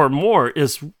for more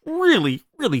is really,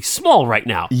 really small right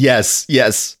now. Yes,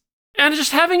 and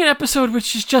just having an episode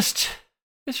which is just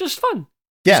fun.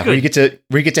 Yeah, we get to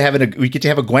have a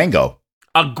guango.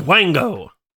 A guango.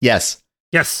 Yes.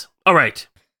 All right.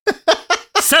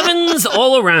 7s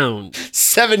all around.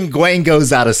 7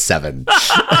 guangos out of 7.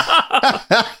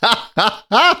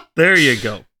 There you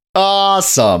go.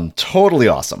 Awesome. Totally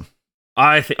awesome.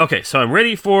 Okay, so I'm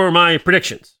ready for my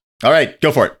predictions. All right,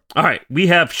 go for it. All right, we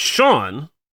have Sean.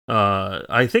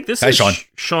 I think this is Sean.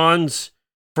 Sean's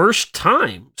first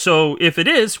time. So if it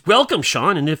is, welcome,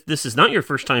 Sean. And if this is not your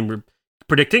first time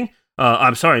predicting,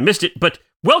 I'm sorry I missed it. But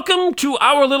Welcome to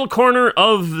our little corner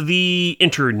of the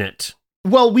internet.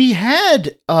 Well, we've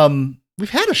had a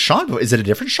Sean. Is it a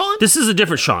different Sean? This is a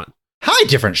different Sean. Hi,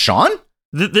 different Sean.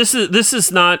 This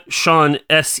is not Sean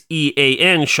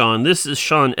SEAN Sean. This is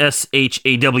Sean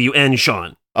SHAWN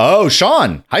Sean. Oh,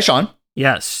 Sean. Hi, Sean.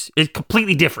 Yes, it's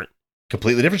completely different.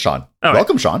 Completely different Sean. All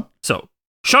Welcome, Sean. So,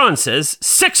 Sean says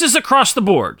 6s across the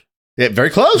board. Yeah, very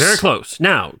close. Very close.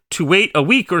 Now, to wait a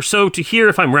week or so to hear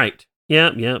if I'm right.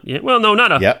 Yeah. Well, no,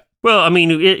 not a. Yep. Well, I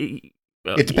mean,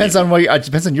 It depends on what. It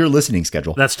depends on your listening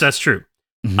schedule. That's true.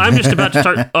 I'm just about to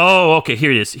start. Oh, okay. Here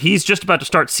it is. He's just about to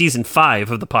start season 5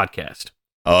 of the podcast.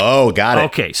 Oh, got it.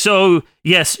 Okay, so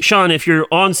yes, Sean, if you're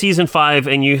on season 5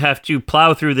 and you have to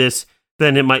plow through this,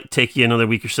 then it might take you another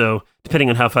week or so, depending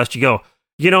on how fast you go.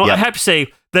 You know, Yep. I have to say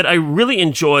that I really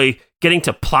enjoy getting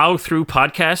to plow through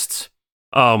podcasts.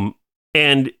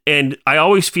 And I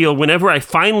always feel whenever I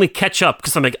finally catch up,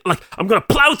 because I'm like I'm going to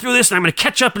plow through this and I'm going to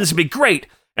catch up and this will be great.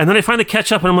 And then I finally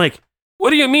catch up and I'm like,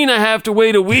 what do you mean I have to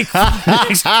wait a week for the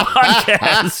next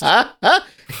podcast?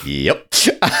 Yep.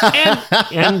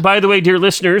 And by the way, dear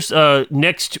listeners,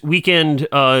 next weekend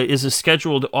is a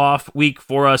scheduled off week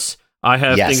for us. I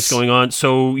have things going on,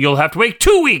 so you'll have to wait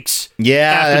 2 weeks. Yeah,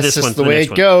 after that's this just one the way next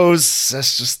it one. goes.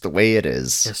 That's just the way it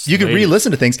is. That's You the can way it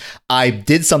re-listen to things. I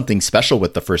did something special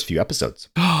with the first few episodes.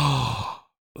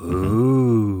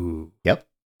 Ooh. Yep.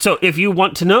 So if you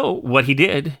want to know what he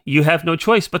did, you have no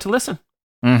choice but to listen,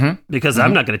 because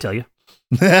I'm not going to tell you.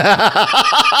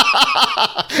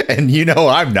 And you know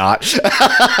I'm not.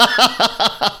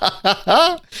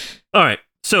 All right.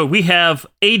 So we have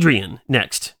Adrian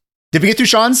next. Did we get through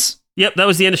Sean's? Yep, that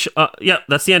was the end of.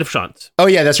 That's the end of Sean's. Oh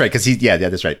yeah, that's right. Because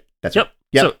that's right. That's Yep. right.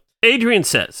 Yep. So Adrian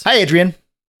says, Hi, Adrian.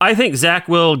 I think Zach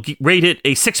will rate it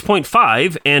a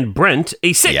 6.5 and Brent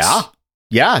a 6.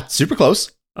 Yeah, super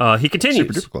close. He continues.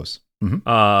 Super duper close.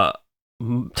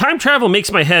 Time travel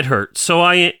makes my head hurt. So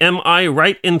am I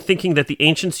right in thinking that the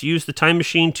ancients used the time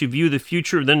machine to view the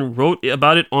future, then wrote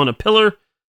about it on a pillar?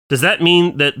 Does that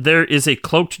mean that there is a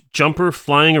cloaked jumper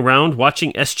flying around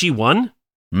watching SG-1?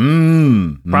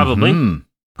 Probably.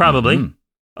 Probably.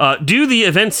 Do the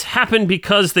events happen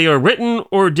because they are written,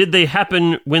 or did they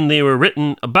happen when they were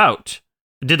written about?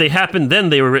 Did they happen then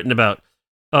they were written about?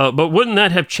 But wouldn't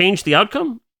that have changed the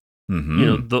outcome? You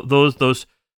know, those.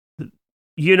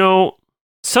 You know,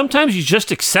 sometimes you just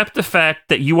accept the fact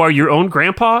that you are your own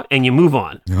grandpa and you move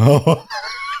on.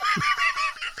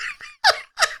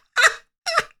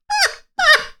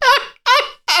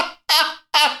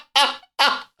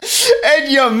 And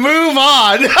you move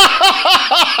on.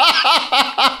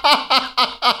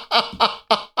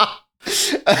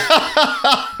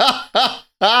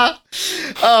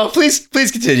 Oh, please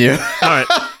continue. All right.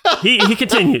 He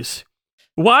continues.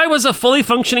 Why was a fully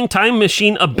functioning time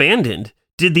machine abandoned?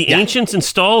 Did the ancients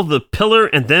install the pillar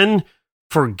and then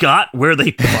forgot where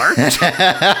they parked?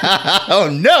 Oh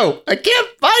no, I can't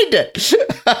find it.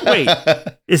 Wait,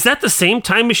 is that the same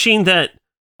time machine that...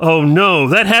 Oh no,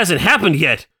 that hasn't happened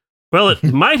yet. Well, it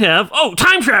might have. Oh,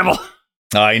 time travel!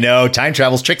 I know, time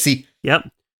travel's tricksy.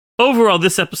 Yep. Overall,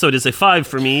 this episode is a 5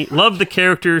 for me. Love the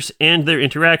characters and their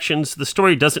interactions. The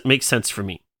story doesn't make sense for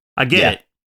me. I get it.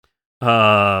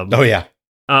 Oh yeah.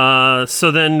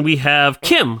 So then we have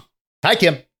Kim. Hi,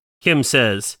 Kim. Kim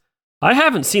says, I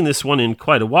haven't seen this one in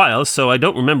quite a while, so I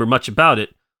don't remember much about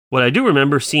it. What I do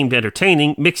remember seemed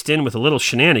entertaining, mixed in with a little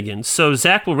shenanigans. So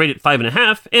Zach will rate it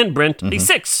 5.5 and Brent a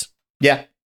 6. Yeah.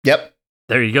 Yep.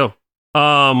 There you go.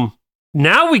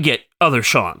 Now we get other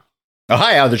Sean. Oh,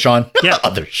 hi, other Sean. Yeah.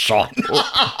 Other Sean.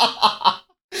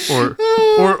 Or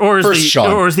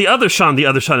is the other Sean the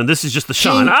other Sean, and this is just the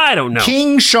Sean? I don't know.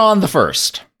 King Sean the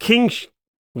First.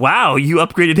 Wow, you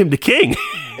upgraded him to King.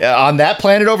 On that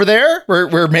planet over there,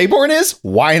 where Mayborn is?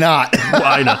 Why not?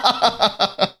 Why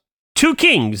not? 2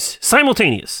 kings,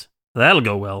 simultaneous. That'll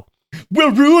go well.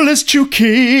 We'll rule as 2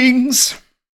 kings.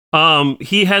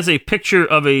 He has a picture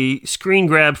of a screen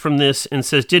grab from this and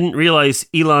says, didn't realize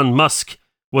Elon Musk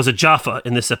was a Jaffa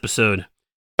in this episode.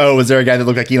 Oh, was there a guy that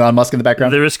looked like Elon Musk in the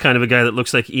background? There is kind of a guy that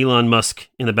looks like Elon Musk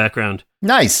in the background.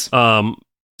 Nice.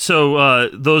 So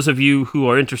those of you who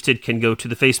are interested can go to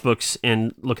the Facebooks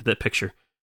and look at that picture.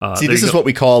 See, this is what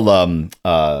we call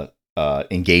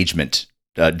engagement,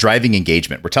 driving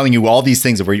engagement. We're telling you all these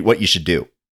things of what you should do.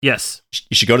 Yes.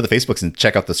 You should go to the Facebooks and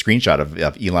check out the screenshot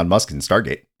of Elon Musk and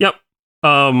Stargate. Yep.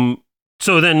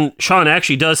 So then Sean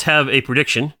actually does have a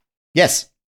prediction.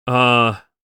 Yes. To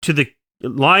the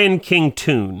Lion King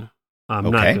tune.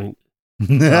 I'm not going.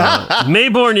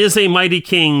 Mayborn is a mighty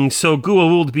king, so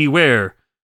Goa'uld beware.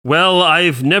 Well,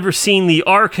 I've never seen the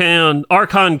Archon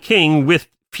King with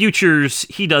futures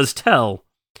he does tell.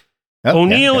 Oh,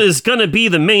 O'Neill yeah. is gonna be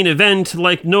the main event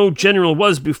like no general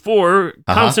was before,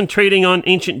 concentrating on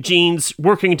ancient genes,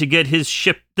 working to get this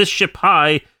ship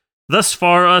high. Thus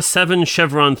far, a 7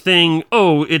 chevron thing.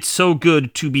 Oh, it's so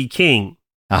good to be king.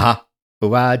 Oh,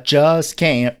 I just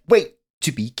can't wait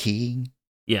to be king.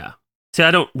 Yeah. See,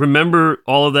 I don't remember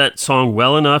all of that song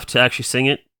well enough to actually sing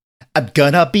it. I'm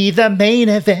gonna be the main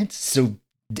event, so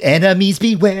enemies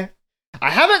beware.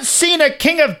 I haven't seen a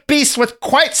king of beasts with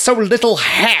quite so little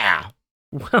hair.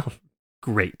 Well,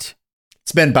 great.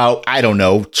 It's been about,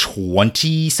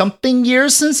 20-something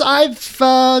years since I've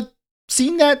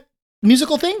seen that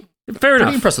musical thing. Fair enough.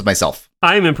 Pretty impressed with myself.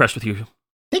 I'm impressed with you.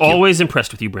 Thank you. Always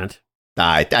impressed with you, Brent.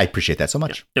 I appreciate that so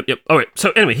much. Yep. All right.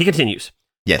 So anyway, he continues.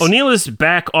 Yes. O'Neill is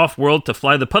back off-world to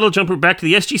fly the puddle jumper back to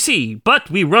the SGC, but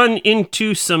we run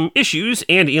into some issues,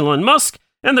 and Elon Musk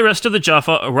and the rest of the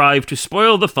Jaffa arrive to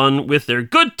spoil the fun with their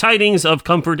good tidings of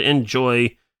comfort and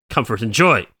joy. Comfort and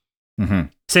joy. Mm-hmm.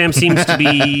 Sam seems to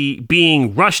be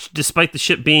being rushed despite the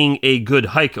ship being a good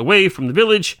hike away from the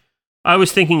village. I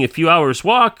was thinking a few hours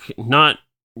walk, not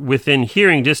within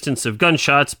hearing distance of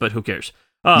gunshots, but who cares?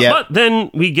 But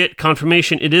then we get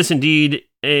confirmation it is indeed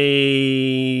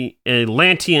a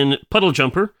Lantean puddle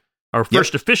jumper, our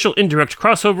first official indirect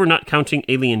crossover, not counting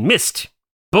Alien Mist.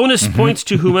 Bonus points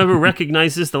to whomever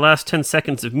recognizes the last 10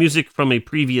 seconds of music from a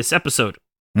previous episode.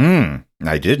 I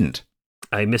didn't.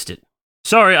 I missed it.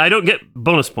 Sorry, I don't get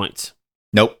bonus points.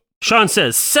 Nope. Sean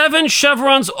says, 7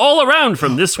 chevrons all around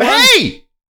from this one. Hey!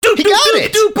 He got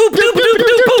it!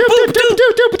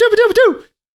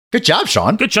 Good job,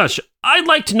 Sean. Good job. I'd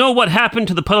like to know what happened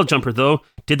to the puddle jumper, though.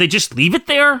 Did they just leave it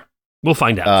there? We'll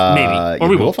find out. Maybe. Or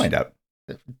we will find out.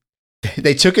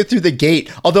 They took it through the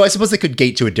gate, although I suppose they could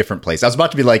gate to a different place. I was about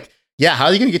to be like, yeah, how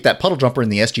are you going to get that puddle jumper in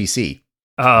the SGC?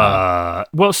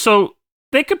 Well, so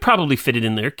they could probably fit it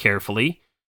in there carefully.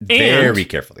 Very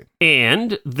carefully.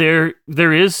 And there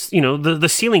is, the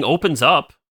ceiling opens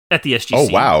up at the SGC. Oh,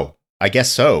 wow. I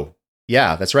guess so.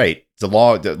 Yeah, that's right. It's a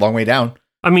long way down.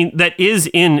 I mean, that is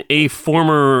in a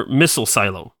former missile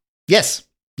silo. Yes.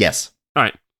 All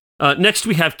right. Next,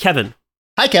 we have Kevin.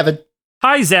 Hi, Kevin.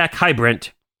 Hi, Zach. Hi,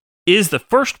 Brent. Is the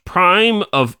first prime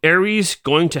of Ares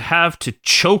going to have to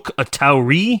choke a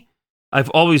Tauri?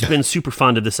 I've always been super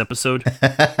fond of this episode.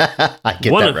 I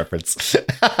get that reference.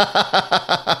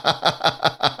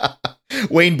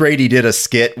 Wayne Brady did a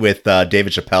skit with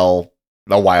David Chappelle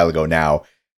a while ago now,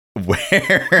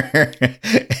 where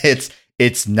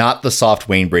it's not the soft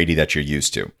Wayne Brady that you're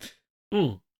used to.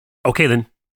 Okay, then.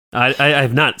 I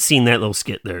have not seen that little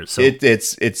skit there. So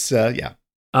it's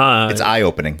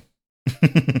eye-opening.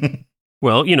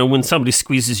 Well, when somebody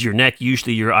squeezes your neck,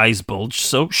 usually your eyes bulge.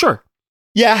 So sure.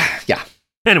 Yeah.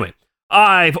 Anyway,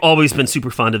 I've always been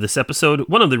super fond of this episode.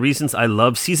 One of the reasons I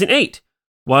love Season 8.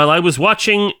 While I was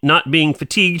watching, not being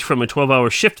fatigued from a 12-hour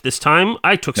shift this time,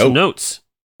 I took some notes.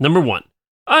 Number 1.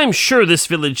 I'm sure this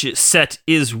village set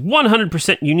is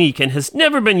 100% unique and has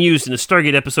never been used in a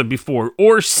Stargate episode before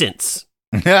or since.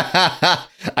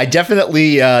 I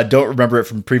definitely don't remember it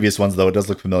from previous ones, though. It does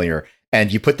look familiar.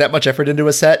 And you put that much effort into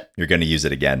a set, you're going to use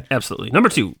it again. Absolutely. Number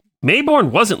 2.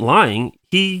 Mayborn wasn't lying.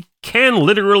 He can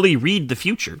literally read the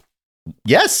future.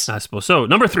 Yes. I suppose so.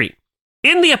 Number 3.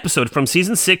 In the episode from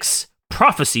Season 6,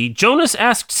 Prophecy, Jonas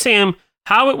asked Sam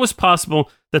how it was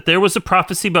possible that there was a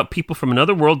prophecy about people from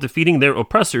another world defeating their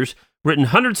oppressors written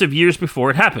hundreds of years before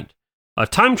it happened. A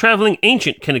time-traveling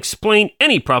ancient can explain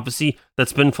any prophecy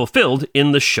that's been fulfilled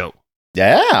in the show.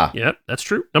 Yeah. Yep, that's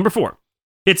true. Number 4.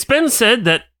 It's been said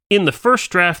that in the first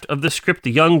draft of the script,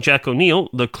 the young Jack O'Neill,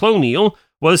 the Cloneill,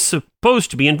 was supposed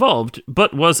to be involved,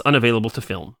 but was unavailable to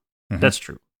film. That's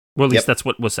true. Well, at least that's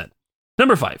what was said.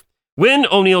 Number 5. When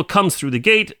O'Neill comes through the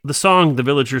gate, the song the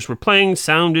villagers were playing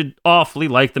sounded awfully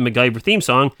like the MacGyver theme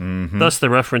song, thus the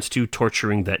reference to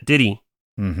torturing that ditty.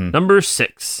 Number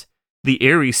 6. The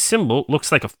Ares symbol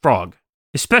looks like a frog,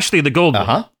 especially the gold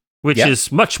one, which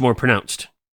is much more pronounced.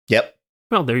 Yep.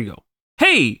 Well, there you go.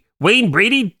 Hey, Wayne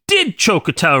Brady did choke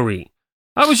a Tauri.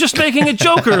 I was just making a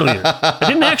joke earlier. I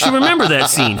didn't actually remember that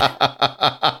scene.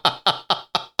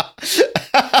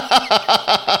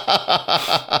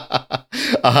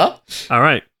 All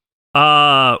right.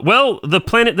 Well, the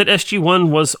planet that SG-1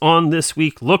 was on this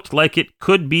week looked like it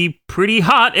could be pretty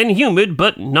hot and humid,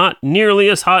 but not nearly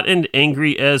as hot and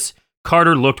angry as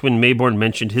Carter looked when Mayborn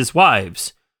mentioned his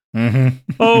wives.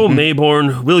 Oh,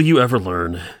 Mayborn, will you ever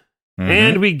learn?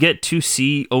 And we get to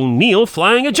see O'Neill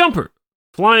flying a jumper.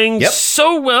 Flying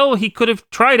so well he could have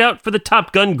tried out for the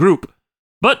Top Gun group.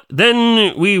 But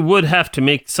then we would have to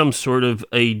make some sort of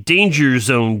a danger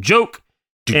zone joke,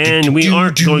 and we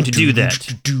aren't going to do that.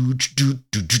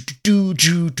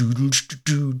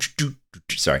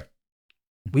 Sorry.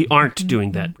 We aren't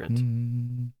doing that, Brent.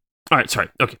 All right, sorry.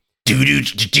 Okay.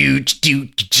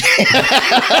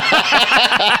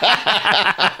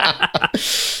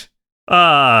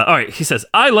 All right, he says,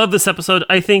 I love this episode.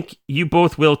 I think you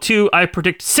both will too. I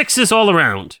predict 6s all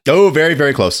around. Oh, very,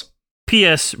 very close.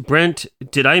 P.S. Brent,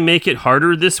 did I make it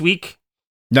harder this week?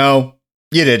 No,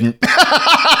 you didn't.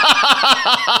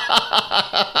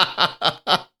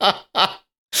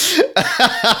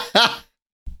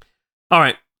 All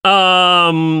right.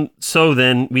 So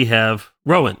then we have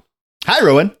Rowan. Hi,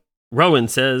 Rowan. Rowan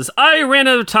says, I ran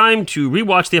out of time to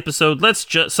rewatch the episode. Let's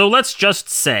just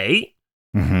say,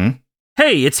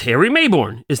 hey, it's Harry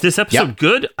Mayborn. Is this episode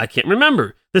good? I can't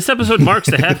remember. This episode marks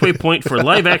the halfway point for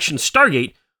live-action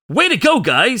Stargate. Way to go,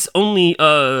 guys. Only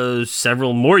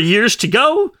several more years to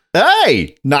go.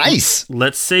 Hey, nice.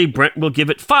 Let's say Brent will give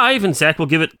it 5 and Zach will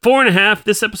give it 4.5.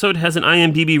 This episode has an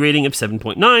IMDb rating of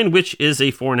 7.9, which is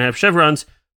a 4.5 chevrons,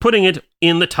 putting it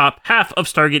in the top half of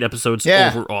Stargate episodes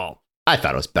overall. I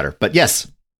thought it was better, but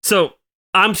yes. So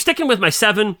I'm sticking with my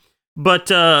 7,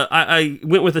 but I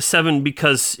went with a 7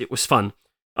 because it was fun.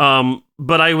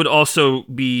 But I would also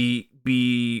be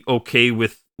okay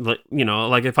with,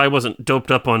 like if I wasn't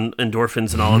doped up on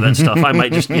endorphins and all of that stuff, I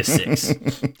might just be a 6.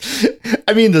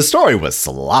 I mean, the story was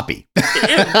sloppy.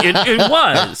 It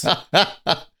was,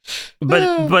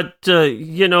 but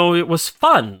it was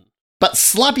fun. But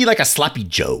sloppy like a sloppy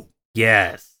Joe.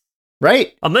 Yes.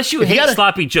 Right? Unless you hate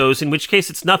sloppy Joes, in which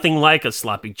case it's nothing like a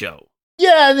sloppy Joe.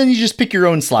 Yeah, and then you just pick your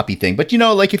own sloppy thing. But,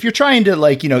 like if you're trying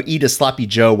to, eat a sloppy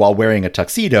Joe while wearing a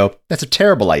tuxedo, that's a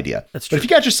terrible idea. That's true. But if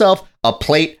you got yourself a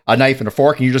plate, a knife, and a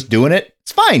fork, and you're just doing it,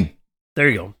 it's fine. There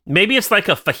you go. Maybe it's like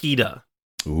a fajita.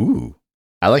 Ooh,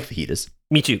 I like fajitas.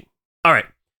 Me too. All right.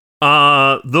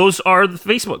 Those are the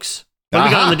Facebooks. What do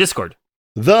we got on the Discord?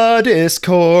 The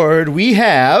Discord, we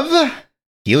have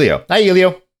Helio. Hi,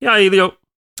 Helio. Yeah, Helio.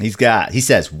 He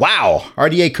says, wow,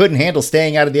 RDA couldn't handle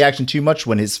staying out of the action too much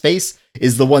when his face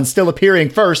is the one still appearing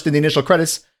first in the initial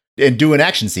credits and doing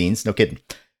action scenes. No kidding.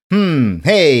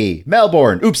 Hey,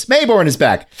 Melbourne. Oops, Mayborn is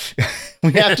back.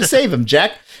 We have to save him,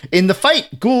 Jack. In the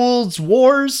fight, Ghoul's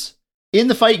Wars, he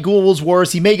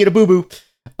may get a boo-boo.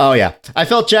 Oh, yeah. I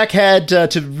felt Jack had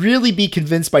to really be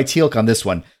convinced by Teal'c on this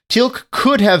one. Teal'c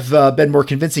could have been more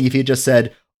convincing if he had just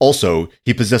said, also,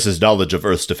 he possesses knowledge of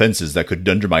Earth's defenses that could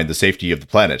undermine the safety of the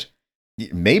planet.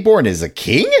 Mayborn is a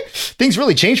king? Things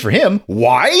really changed for him.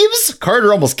 Wives?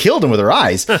 Carter almost killed him with her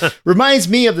eyes. Reminds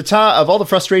me of of all the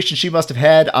frustration she must have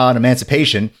had on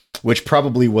Emancipation, which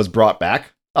probably was brought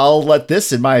back. I'll let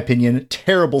this, in my opinion,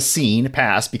 terrible scene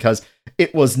pass because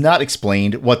it was not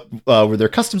explained what were their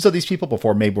customs of these people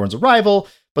before Mayborn's arrival,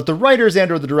 but the writers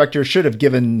and or the director should have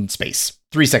given space,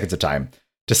 3 seconds of time,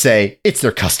 to say it's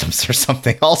their customs or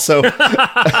something. Also,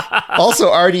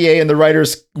 RDA and the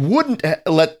writers wouldn't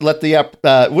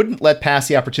let pass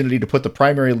the opportunity to put the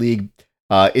primary league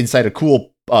inside a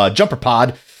cool jumper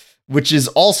pod, which is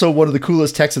also one of the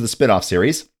coolest techs of the spinoff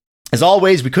series. As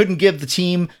always, we couldn't give the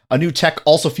team a new tech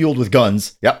also fueled with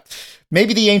guns. Yep.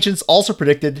 Maybe the ancients also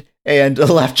predicted and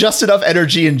left just enough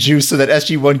energy and juice so that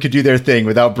SG-1 could do their thing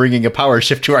without bringing a power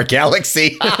shift to our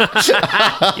galaxy.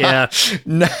 Yeah.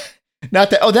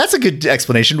 Not that. Oh, that's a good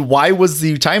explanation. Why was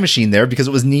the time machine there? Because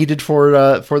it was needed for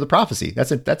the prophecy.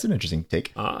 That's an interesting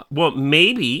take. Well,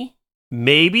 maybe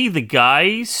the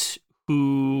guys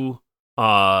who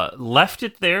left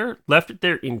it there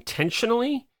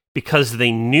intentionally because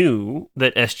they knew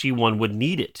that SG-1 would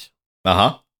need it.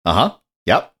 Yep.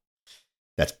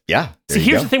 See,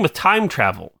 here's the thing with time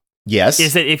travel. Yes.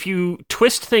 Is that if you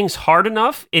twist things hard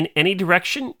enough in any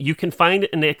direction, you can find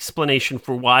an explanation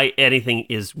for why anything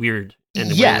is weird.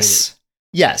 And yes.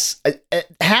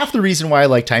 Half the reason why I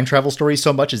like time travel stories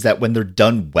so much is that when they're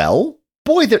done well,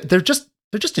 boy, they're just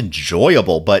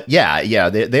enjoyable. But yeah,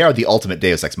 they are the ultimate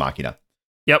Deus Ex Machina.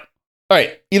 Yep. All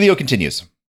right, Elio continues.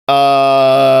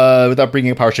 Without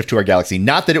bringing a power shift to our galaxy,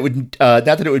 not that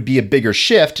it would be a bigger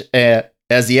shift,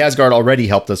 as the Asgard already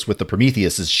helped us with the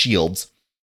Prometheus's shields.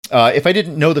 If I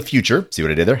didn't know the future, see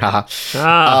what I did there?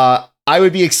 Haha. I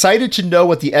would be excited to know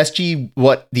what the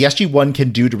SG-1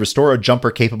 can do to restore a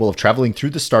jumper capable of traveling through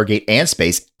the Stargate and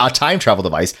space, a time travel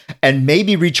device, and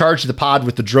maybe recharge the pod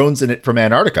with the drones in it from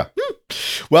Antarctica.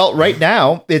 Well, right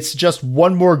now, it's just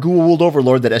one more Goa'uld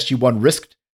overlord that SG-1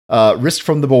 risked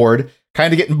from the board.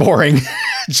 Kind of getting boring.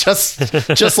 just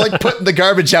like putting the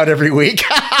garbage out every week.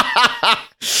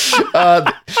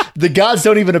 The The gods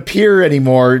don't even appear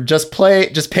anymore. Just pay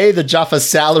the Jaffa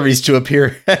salaries to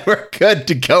appear, and we're good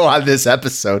to go on this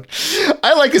episode.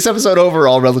 I like this episode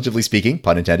overall, relatively speaking.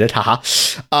 Pun intended. Haha.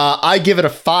 I give it a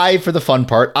 5 for the fun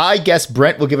part. I guess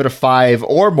Brent will give it a 5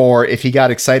 or more if he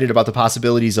got excited about the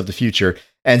possibilities of the future.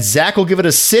 And Zach will give it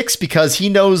a 6 because he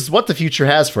knows what the future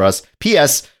has for us.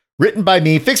 P.S. Written by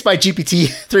me, fixed by GPT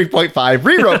 3.5,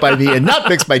 rewrote by me, and not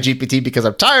fixed by GPT because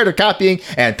I'm tired of copying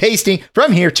and pasting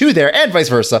from here to there and vice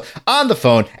versa on the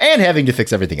phone and having to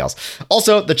fix everything else.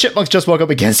 Also, the chipmunks just woke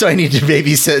up again, so I need to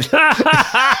babysit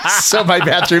so my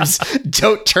bathrooms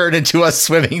don't turn into a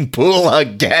swimming pool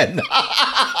again.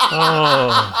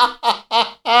 Oh.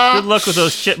 Good luck with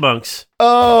those chipmunks.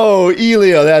 Oh,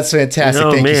 Elio, that's fantastic.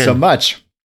 Oh, Thank you man. so much.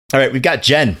 All right, we've got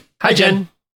Jen. Hi, Jen.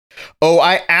 Oh,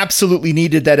 I absolutely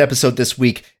needed that episode this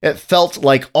week. It felt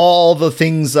like all the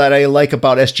things that I like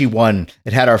about SG-1.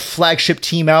 It had our flagship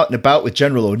team out and about with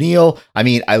General O'Neill. I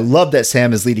mean, I love that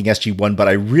Sam is leading SG-1, but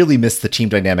I really miss the team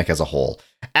dynamic as a whole.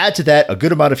 Add to that a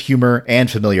good amount of humor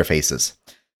and familiar faces.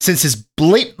 Since his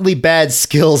blatantly bad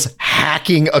skills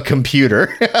hacking a computer,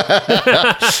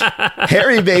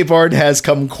 Harry Mayborn has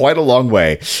come quite a long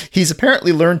way. He's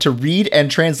apparently learned to read and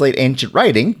translate ancient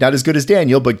writing, not as good as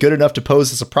Daniel, but good enough to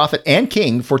pose as a prophet and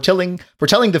king, foretelling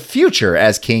the future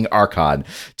as King Archon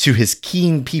to his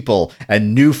keen people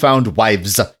and newfound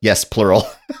wives. Yes, plural.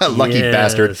 Lucky Yes.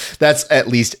 bastard. That's at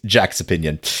least Jack's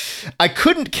opinion. I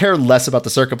couldn't care less about the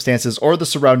circumstances or the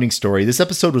surrounding story. This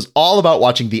episode was all about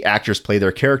watching the actors play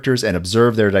their characters and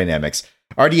observe their dynamics.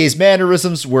 RDA's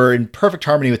mannerisms were in perfect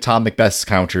harmony with Tom Macbeth's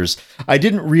counters. I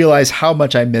didn't realize how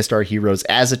much I missed our heroes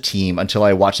as a team until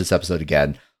I watched this episode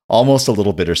again. Almost a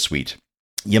little bittersweet.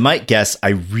 You might guess I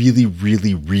really,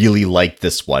 really, really liked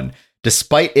this one,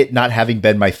 despite it not having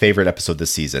been my favorite episode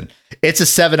this season. It's a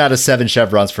 7 out of 7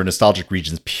 chevrons for nostalgic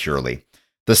regions purely.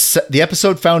 The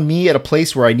episode found me at a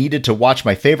place where I needed to watch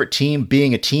my favorite team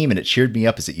being a team, and it cheered me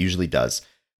up as it usually does.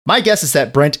 My guess is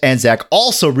that Brent and Zach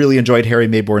also really enjoyed Harry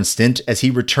Mayborn's stint as he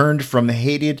returned from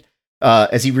hated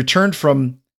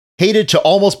to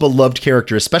almost beloved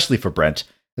character, especially for Brent.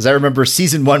 As I remember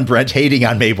season 1 Brent hating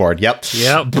on Mayborn.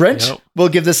 Yep. Brent will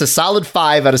give this a solid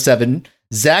 5 out of 7.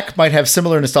 Zach might have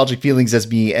similar nostalgic feelings as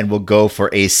me and will go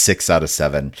for a 6 out of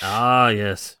 7. Ah,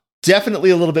 yes. Definitely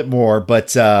a little bit more,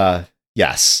 but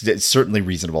yes, it's certainly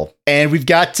reasonable. And we've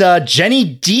got Jenny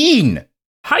Dean.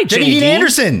 Hi, Jenny Dean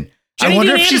Anderson. Jenny I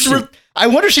wonder Dean if Anderson. I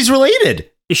wonder if she's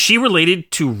related. Is she related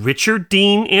to Richard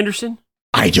Dean Anderson?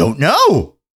 I don't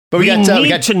know. But we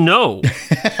got to know.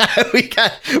 we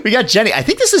got Jenny. I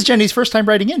think this is Jenny's first time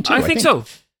writing in too. I think so. All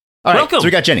right, Welcome. so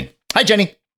we got Jenny. Hi,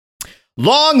 Jenny.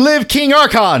 Long live King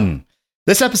Archon.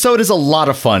 This episode is a lot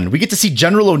of fun. We get to see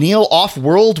General O'Neill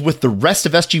off-world with the rest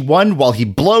of SG-1 while he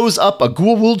blows up a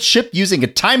Goa'uld ship using a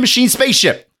time machine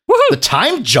spaceship. Woohoo! The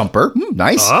time jumper,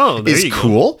 nice, Oh, there is you go.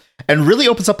 cool and really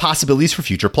opens up possibilities for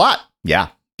future plot. Yeah.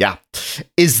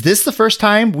 Is this the first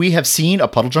time we have seen a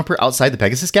puddle jumper outside the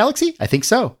Pegasus Galaxy? I think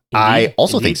so. I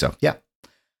also think so. Yeah.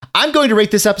 I'm going to rate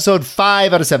this episode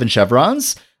 5 out of 7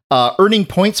 chevrons, earning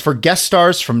points for guest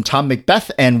stars from Tom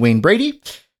Macbeth and Wayne Brady,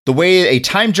 the way a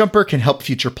time jumper can help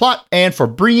future plot, and for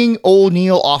bringing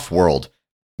O'Neill off-world.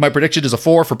 My prediction is a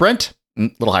 4 for Brent,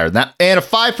 a little higher than that, and a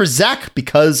 5 for Zach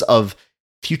because of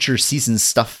future season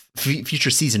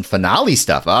finale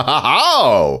stuff.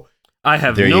 Oh, I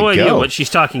have there no you idea go. what she's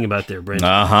talking about there, Brent.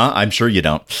 I'm sure you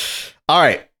don't. All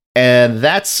right. And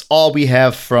that's all we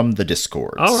have from the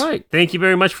Discords. All right. Thank you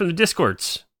very much for the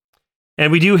Discords.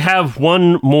 And we do have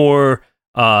one more,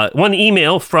 one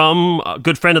email from a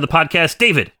good friend of the podcast,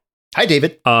 David. Hi,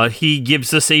 David. He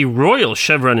gives us a royal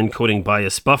chevron encoding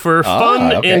bias buffer,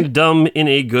 fun okay. and dumb in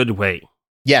a good way.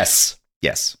 Yes.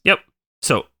 Yep.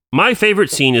 So, my favorite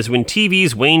scene is when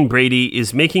TV's Wayne Brady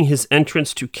is making his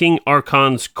entrance to King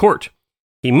Archon's court.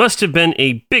 He must have been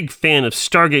a big fan of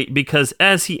Stargate because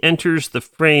as he enters the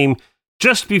frame,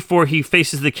 just before he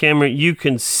faces the camera, you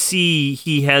can see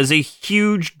he has a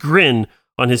huge grin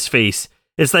on his face.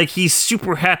 It's like he's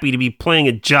super happy to be playing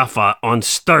a Jaffa on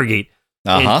Stargate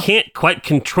and can't quite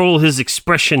control his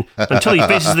expression until he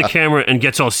faces the camera and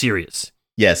gets all serious.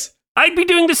 Yes. I'd be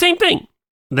doing the same thing.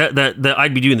 That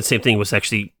I'd be doing the same thing was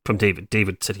actually from David.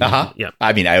 David said he yeah.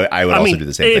 I mean, I would also do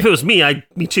the same if thing. it was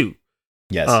me too.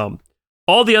 Yes.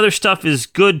 All the other stuff is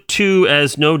good too,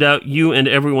 as no doubt you and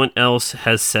everyone else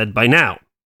has said by now.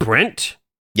 Brent?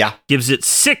 Yeah. Gives it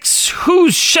 6.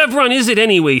 Whose chevron is it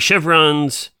anyway?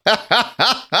 Chevrons.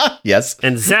 Yes.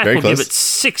 And Zach Very will close. give it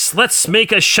 6. Let's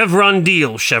make a chevron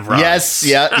deal, Chevron. Yes.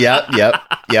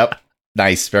 Yep.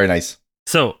 Nice. Very nice.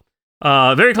 So,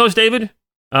 very close, David.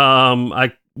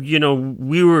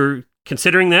 We were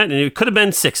considering that, and it could have been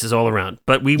 6s all around,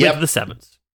 but we went to the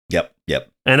 7s. Yep.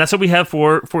 And that's what we have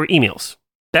for emails.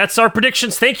 That's our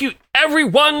predictions. Thank you,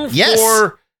 everyone,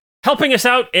 for helping us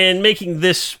out and making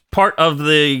this part of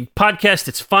the podcast.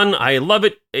 It's fun. I love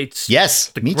it. It's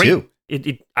me too.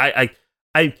 I'm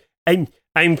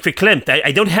verklempt.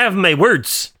 I don't have my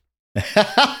words.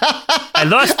 I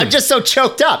lost them. I'm just so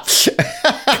choked up.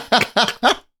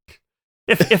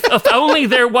 If only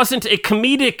there wasn't a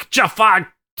comedic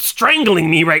Jafar strangling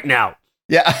me right now.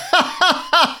 Yeah.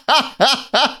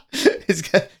 He's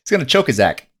going to choke his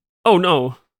Zach. Oh,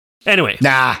 no. Anyway.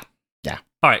 Nah. Yeah.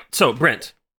 All right. So,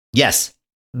 Brent. Yes.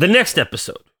 The next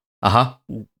episode. Uh-huh.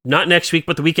 Not next week,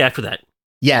 but the week after that.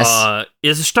 Yes.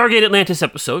 Is a Stargate Atlantis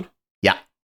episode. Yeah.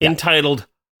 Entitled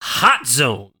Hot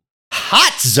Zone.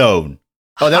 Hot Zone.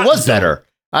 Oh, that was better.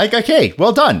 Okay.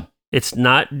 Well done. It's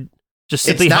not just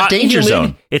simply it's not hot Danger humid.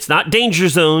 Zone. It's not Danger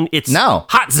Zone. It's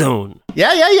Hot Zone.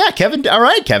 Yeah, Kevin. All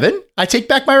right, Kevin. I take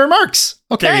back my remarks.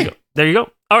 Okay. There you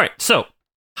go. All right. So,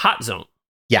 Hot Zone.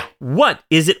 Yeah. What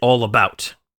is it all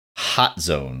about? Hot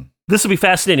Zone. This will be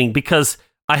fascinating because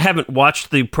I haven't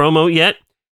watched the promo yet,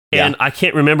 and I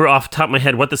can't remember off the top of my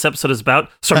head what this episode is about,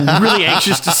 so I'm really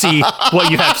anxious to see what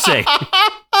you have to say.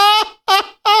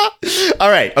 All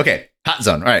right. Okay. Hot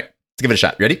Zone. All right. Let's give it a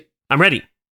shot. Ready? I'm ready.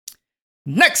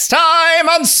 Next time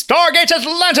on Stargate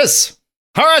Atlantis,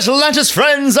 our Atlantis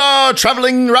friends are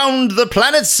traveling around the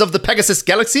planets of the Pegasus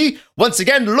Galaxy, once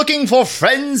again looking for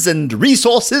friends and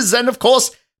resources and, of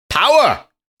course, power.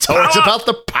 So it's about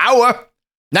the power.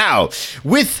 Now,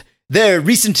 with their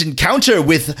recent encounter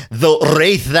with the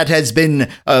Wraith that has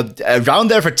been around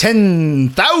there for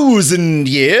 10,000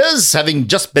 years, having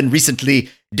just been recently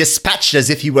dispatched as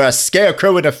if he were a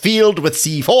scarecrow in a field with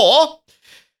C4,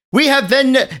 we have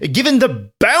then given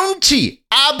the bounty,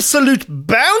 absolute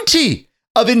bounty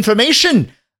of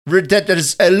information that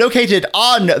is located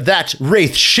on that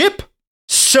Wraith ship.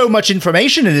 So much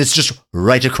information, and it's just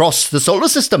right across the solar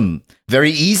system.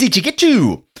 Very easy to get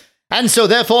to. And so,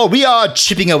 therefore, we are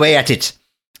chipping away at it,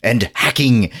 and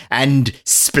hacking, and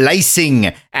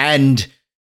splicing, and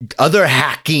other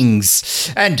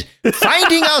hackings, and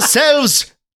finding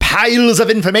ourselves piles of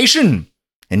information.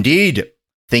 Indeed,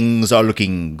 things are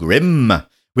looking grim.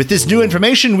 With this new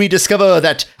information, we discover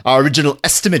that our original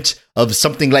estimate of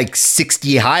something like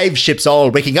 60 hive ships all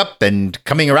waking up and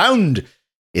coming around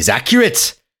is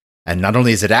accurate. And not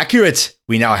only is it accurate,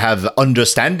 we now have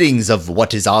understandings of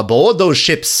what is aboard those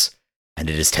ships. And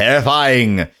it is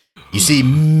terrifying. You see,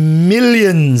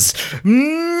 millions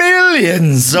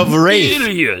of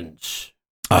Wraith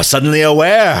are suddenly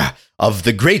aware of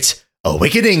the great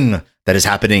awakening that is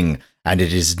happening. And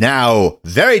it is now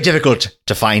very difficult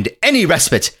to find any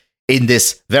respite in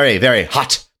this very, very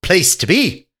hot place to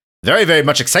be. Very, very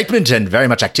much excitement and very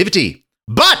much activity.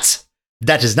 But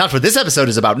that is not what this episode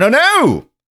is about. No.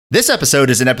 This episode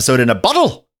is an episode in a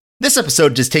bottle. This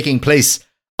episode is taking place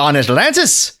on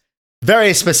Atlantis.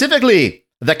 Very specifically,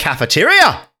 the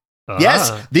cafeteria.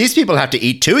 Yes, these people have to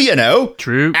eat too, you know.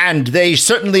 True. And they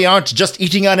certainly aren't just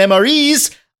eating on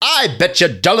MREs. I bet you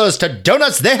dollars to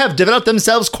donuts they have developed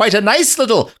themselves quite a nice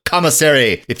little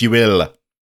commissary, if you will.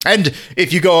 And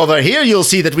if you go over here, you'll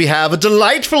see that we have a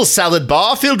delightful salad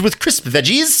bar filled with crisp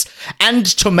veggies and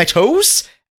tomatoes.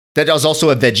 That is also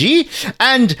a veggie.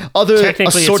 And other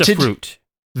assorted it's a fruit.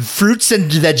 Fruits and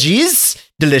veggies.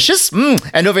 Delicious.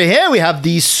 And over here we have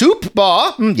the soup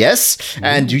bar. Yes.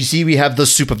 And you see we have the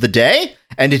soup of the day.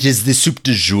 And it is the soup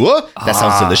du jour. That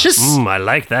sounds delicious. I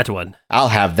like that one. I'll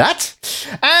have that.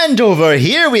 And over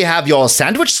here we have your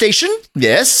sandwich station.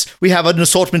 Yes. We have an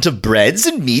assortment of breads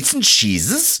and meats and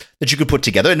cheeses that you could put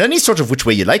together in any sort of which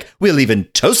way you like. We'll even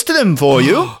toast them for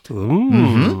you.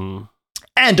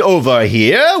 And over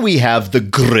here we have the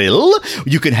grill.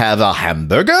 You can have a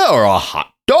hamburger or a hot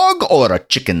dog or a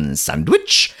chicken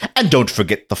sandwich. And don't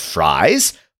forget the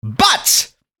fries.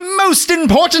 But most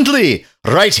importantly,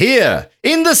 right here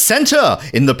in the center,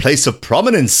 in the place of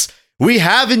prominence, we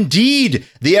have indeed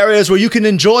the areas where you can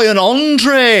enjoy an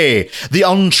entree. The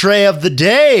entree of the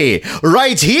day.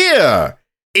 Right here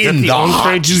in the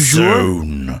hot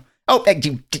zone. Oh,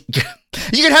 you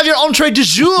can have your entree du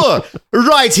jour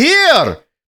right here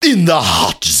in the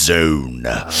hot zone.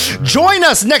 Join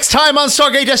us next time on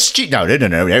Stargate SG. No.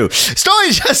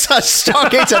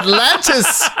 Stargate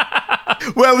Atlantis,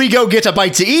 where we go get a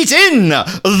bite to eat in the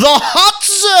hot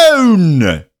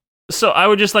zone. So I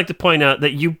would just like to point out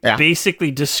that you basically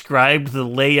described the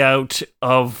layout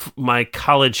of my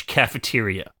college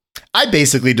cafeteria. I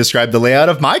basically described the layout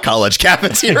of my college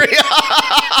cafeteria.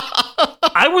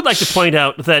 I would like to point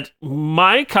out that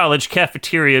my college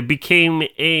cafeteria became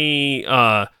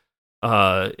a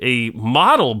a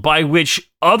model by which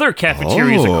other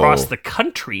cafeterias across the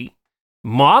country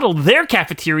modeled their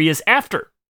cafeterias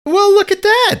after. Well, look at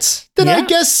that. Then Yeah.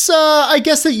 I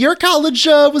guess that your college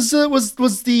was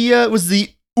the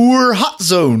Ur hot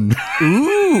zone.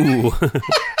 Ooh.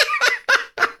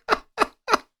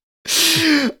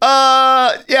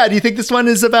 Yeah. Do you think this one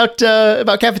is about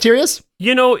cafeterias?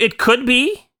 You know, it could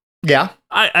be. Yeah.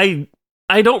 I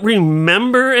don't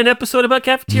remember an episode about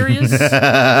cafeterias.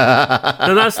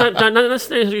 No, that's not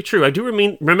necessarily true. I do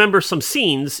remember some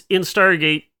scenes in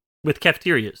Stargate with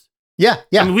cafeterias. Yeah.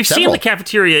 I mean, we've several. seen the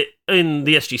cafeteria in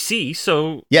the SGC,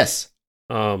 so Yes.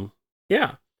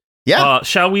 yeah. Yeah.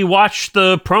 Shall we watch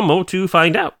the promo to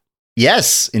find out?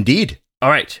 Yes, indeed. All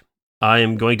right. I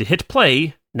am going to hit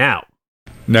play now.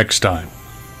 Next time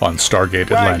on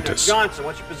Stargate Atlantis. Johnson,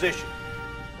 what's your position?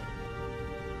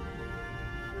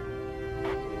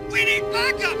 We need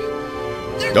backup!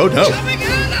 They're Oh, no. coming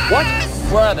at us! What?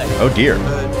 Where are they? Oh dear.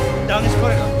 Down this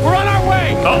corridor. We're on our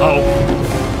way! Uh-oh.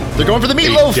 They're going for the A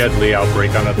meatloaf. deadly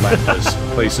outbreak on Atlantis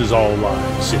places all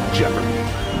lives in jeopardy.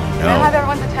 May I have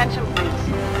everyone's attention, please?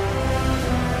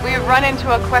 We have run into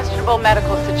a questionable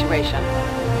medical situation.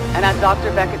 And at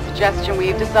Dr. Beckett's suggestion, we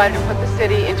have decided to put the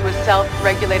city into a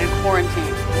self-regulated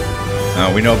quarantine.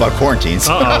 We know about quarantines.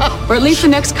 Uh-oh. For at least the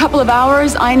next couple of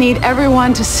hours, I need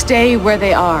everyone to stay where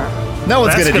they are. No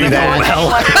one's That's going to do gonna go that.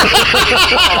 well.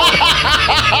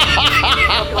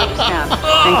 Hope you understand.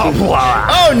 Thank you.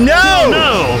 Oh no!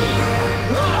 No.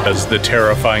 As the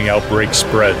terrifying outbreak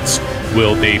spreads,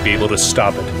 will they be able to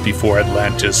stop it before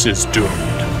Atlantis is doomed?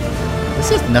 This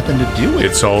has nothing to do with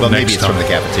It's all well, next maybe it's time from the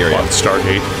cafeteria. on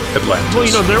Stargate Atlantis. Well,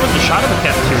 you know, there was a shot of a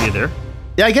cafeteria there.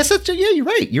 Yeah, I guess that's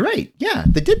you're right. Yeah,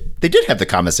 they did have the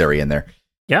commissary in there.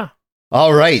 Yeah.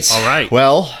 All right.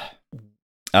 Well,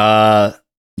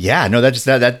 yeah, no,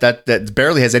 that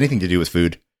barely has anything to do with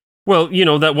food. Well, you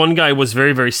know, that one guy was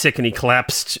very, very sick and he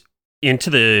collapsed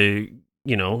into the,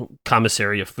 you know,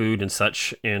 commissary of food and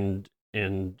such and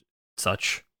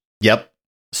such. Yep.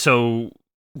 So,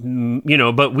 you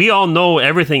know, but we all know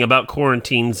everything about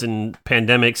quarantines and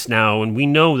pandemics now, and we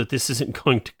know that this isn't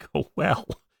going to go well.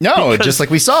 No, Because- just like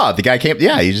we saw, the guy came.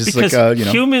 Yeah, he's just Because like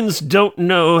humans don't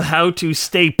know how to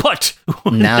stay put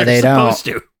when No, they're they don't. supposed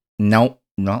to. No,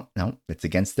 it's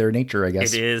against their nature, I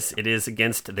guess. It is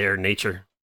against their nature.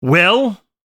 Well,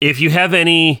 if you have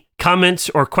any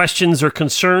comments or questions or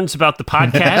concerns about the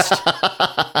podcast,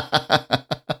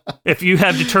 if you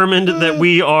have determined that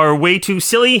we are way too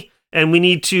silly and we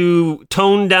need to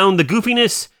tone down the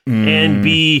goofiness and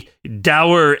be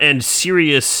dour and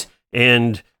serious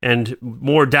and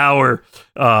more dour,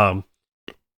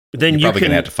 then You're you probably can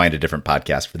gonna have to find a different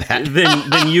podcast for that.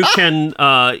 then you can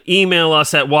email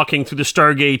us at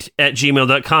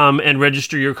walkingthroughthestargate@gmail.com and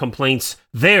register your complaints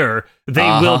there. They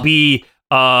will be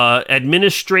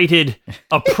administrated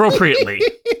appropriately.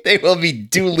 They will be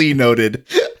duly noted.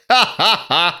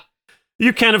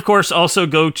 You can, of course, also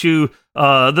go to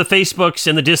the Facebooks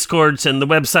and the Discords and the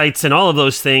websites and all of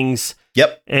those things.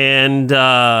 Yep. And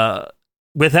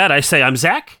with that, I say I'm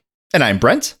Zach, And I'm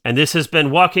Brent. and this has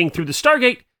been Walking Through the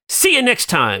Stargate. See you next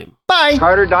time. Bye.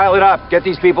 Carter, dial it up. Get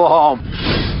these people home.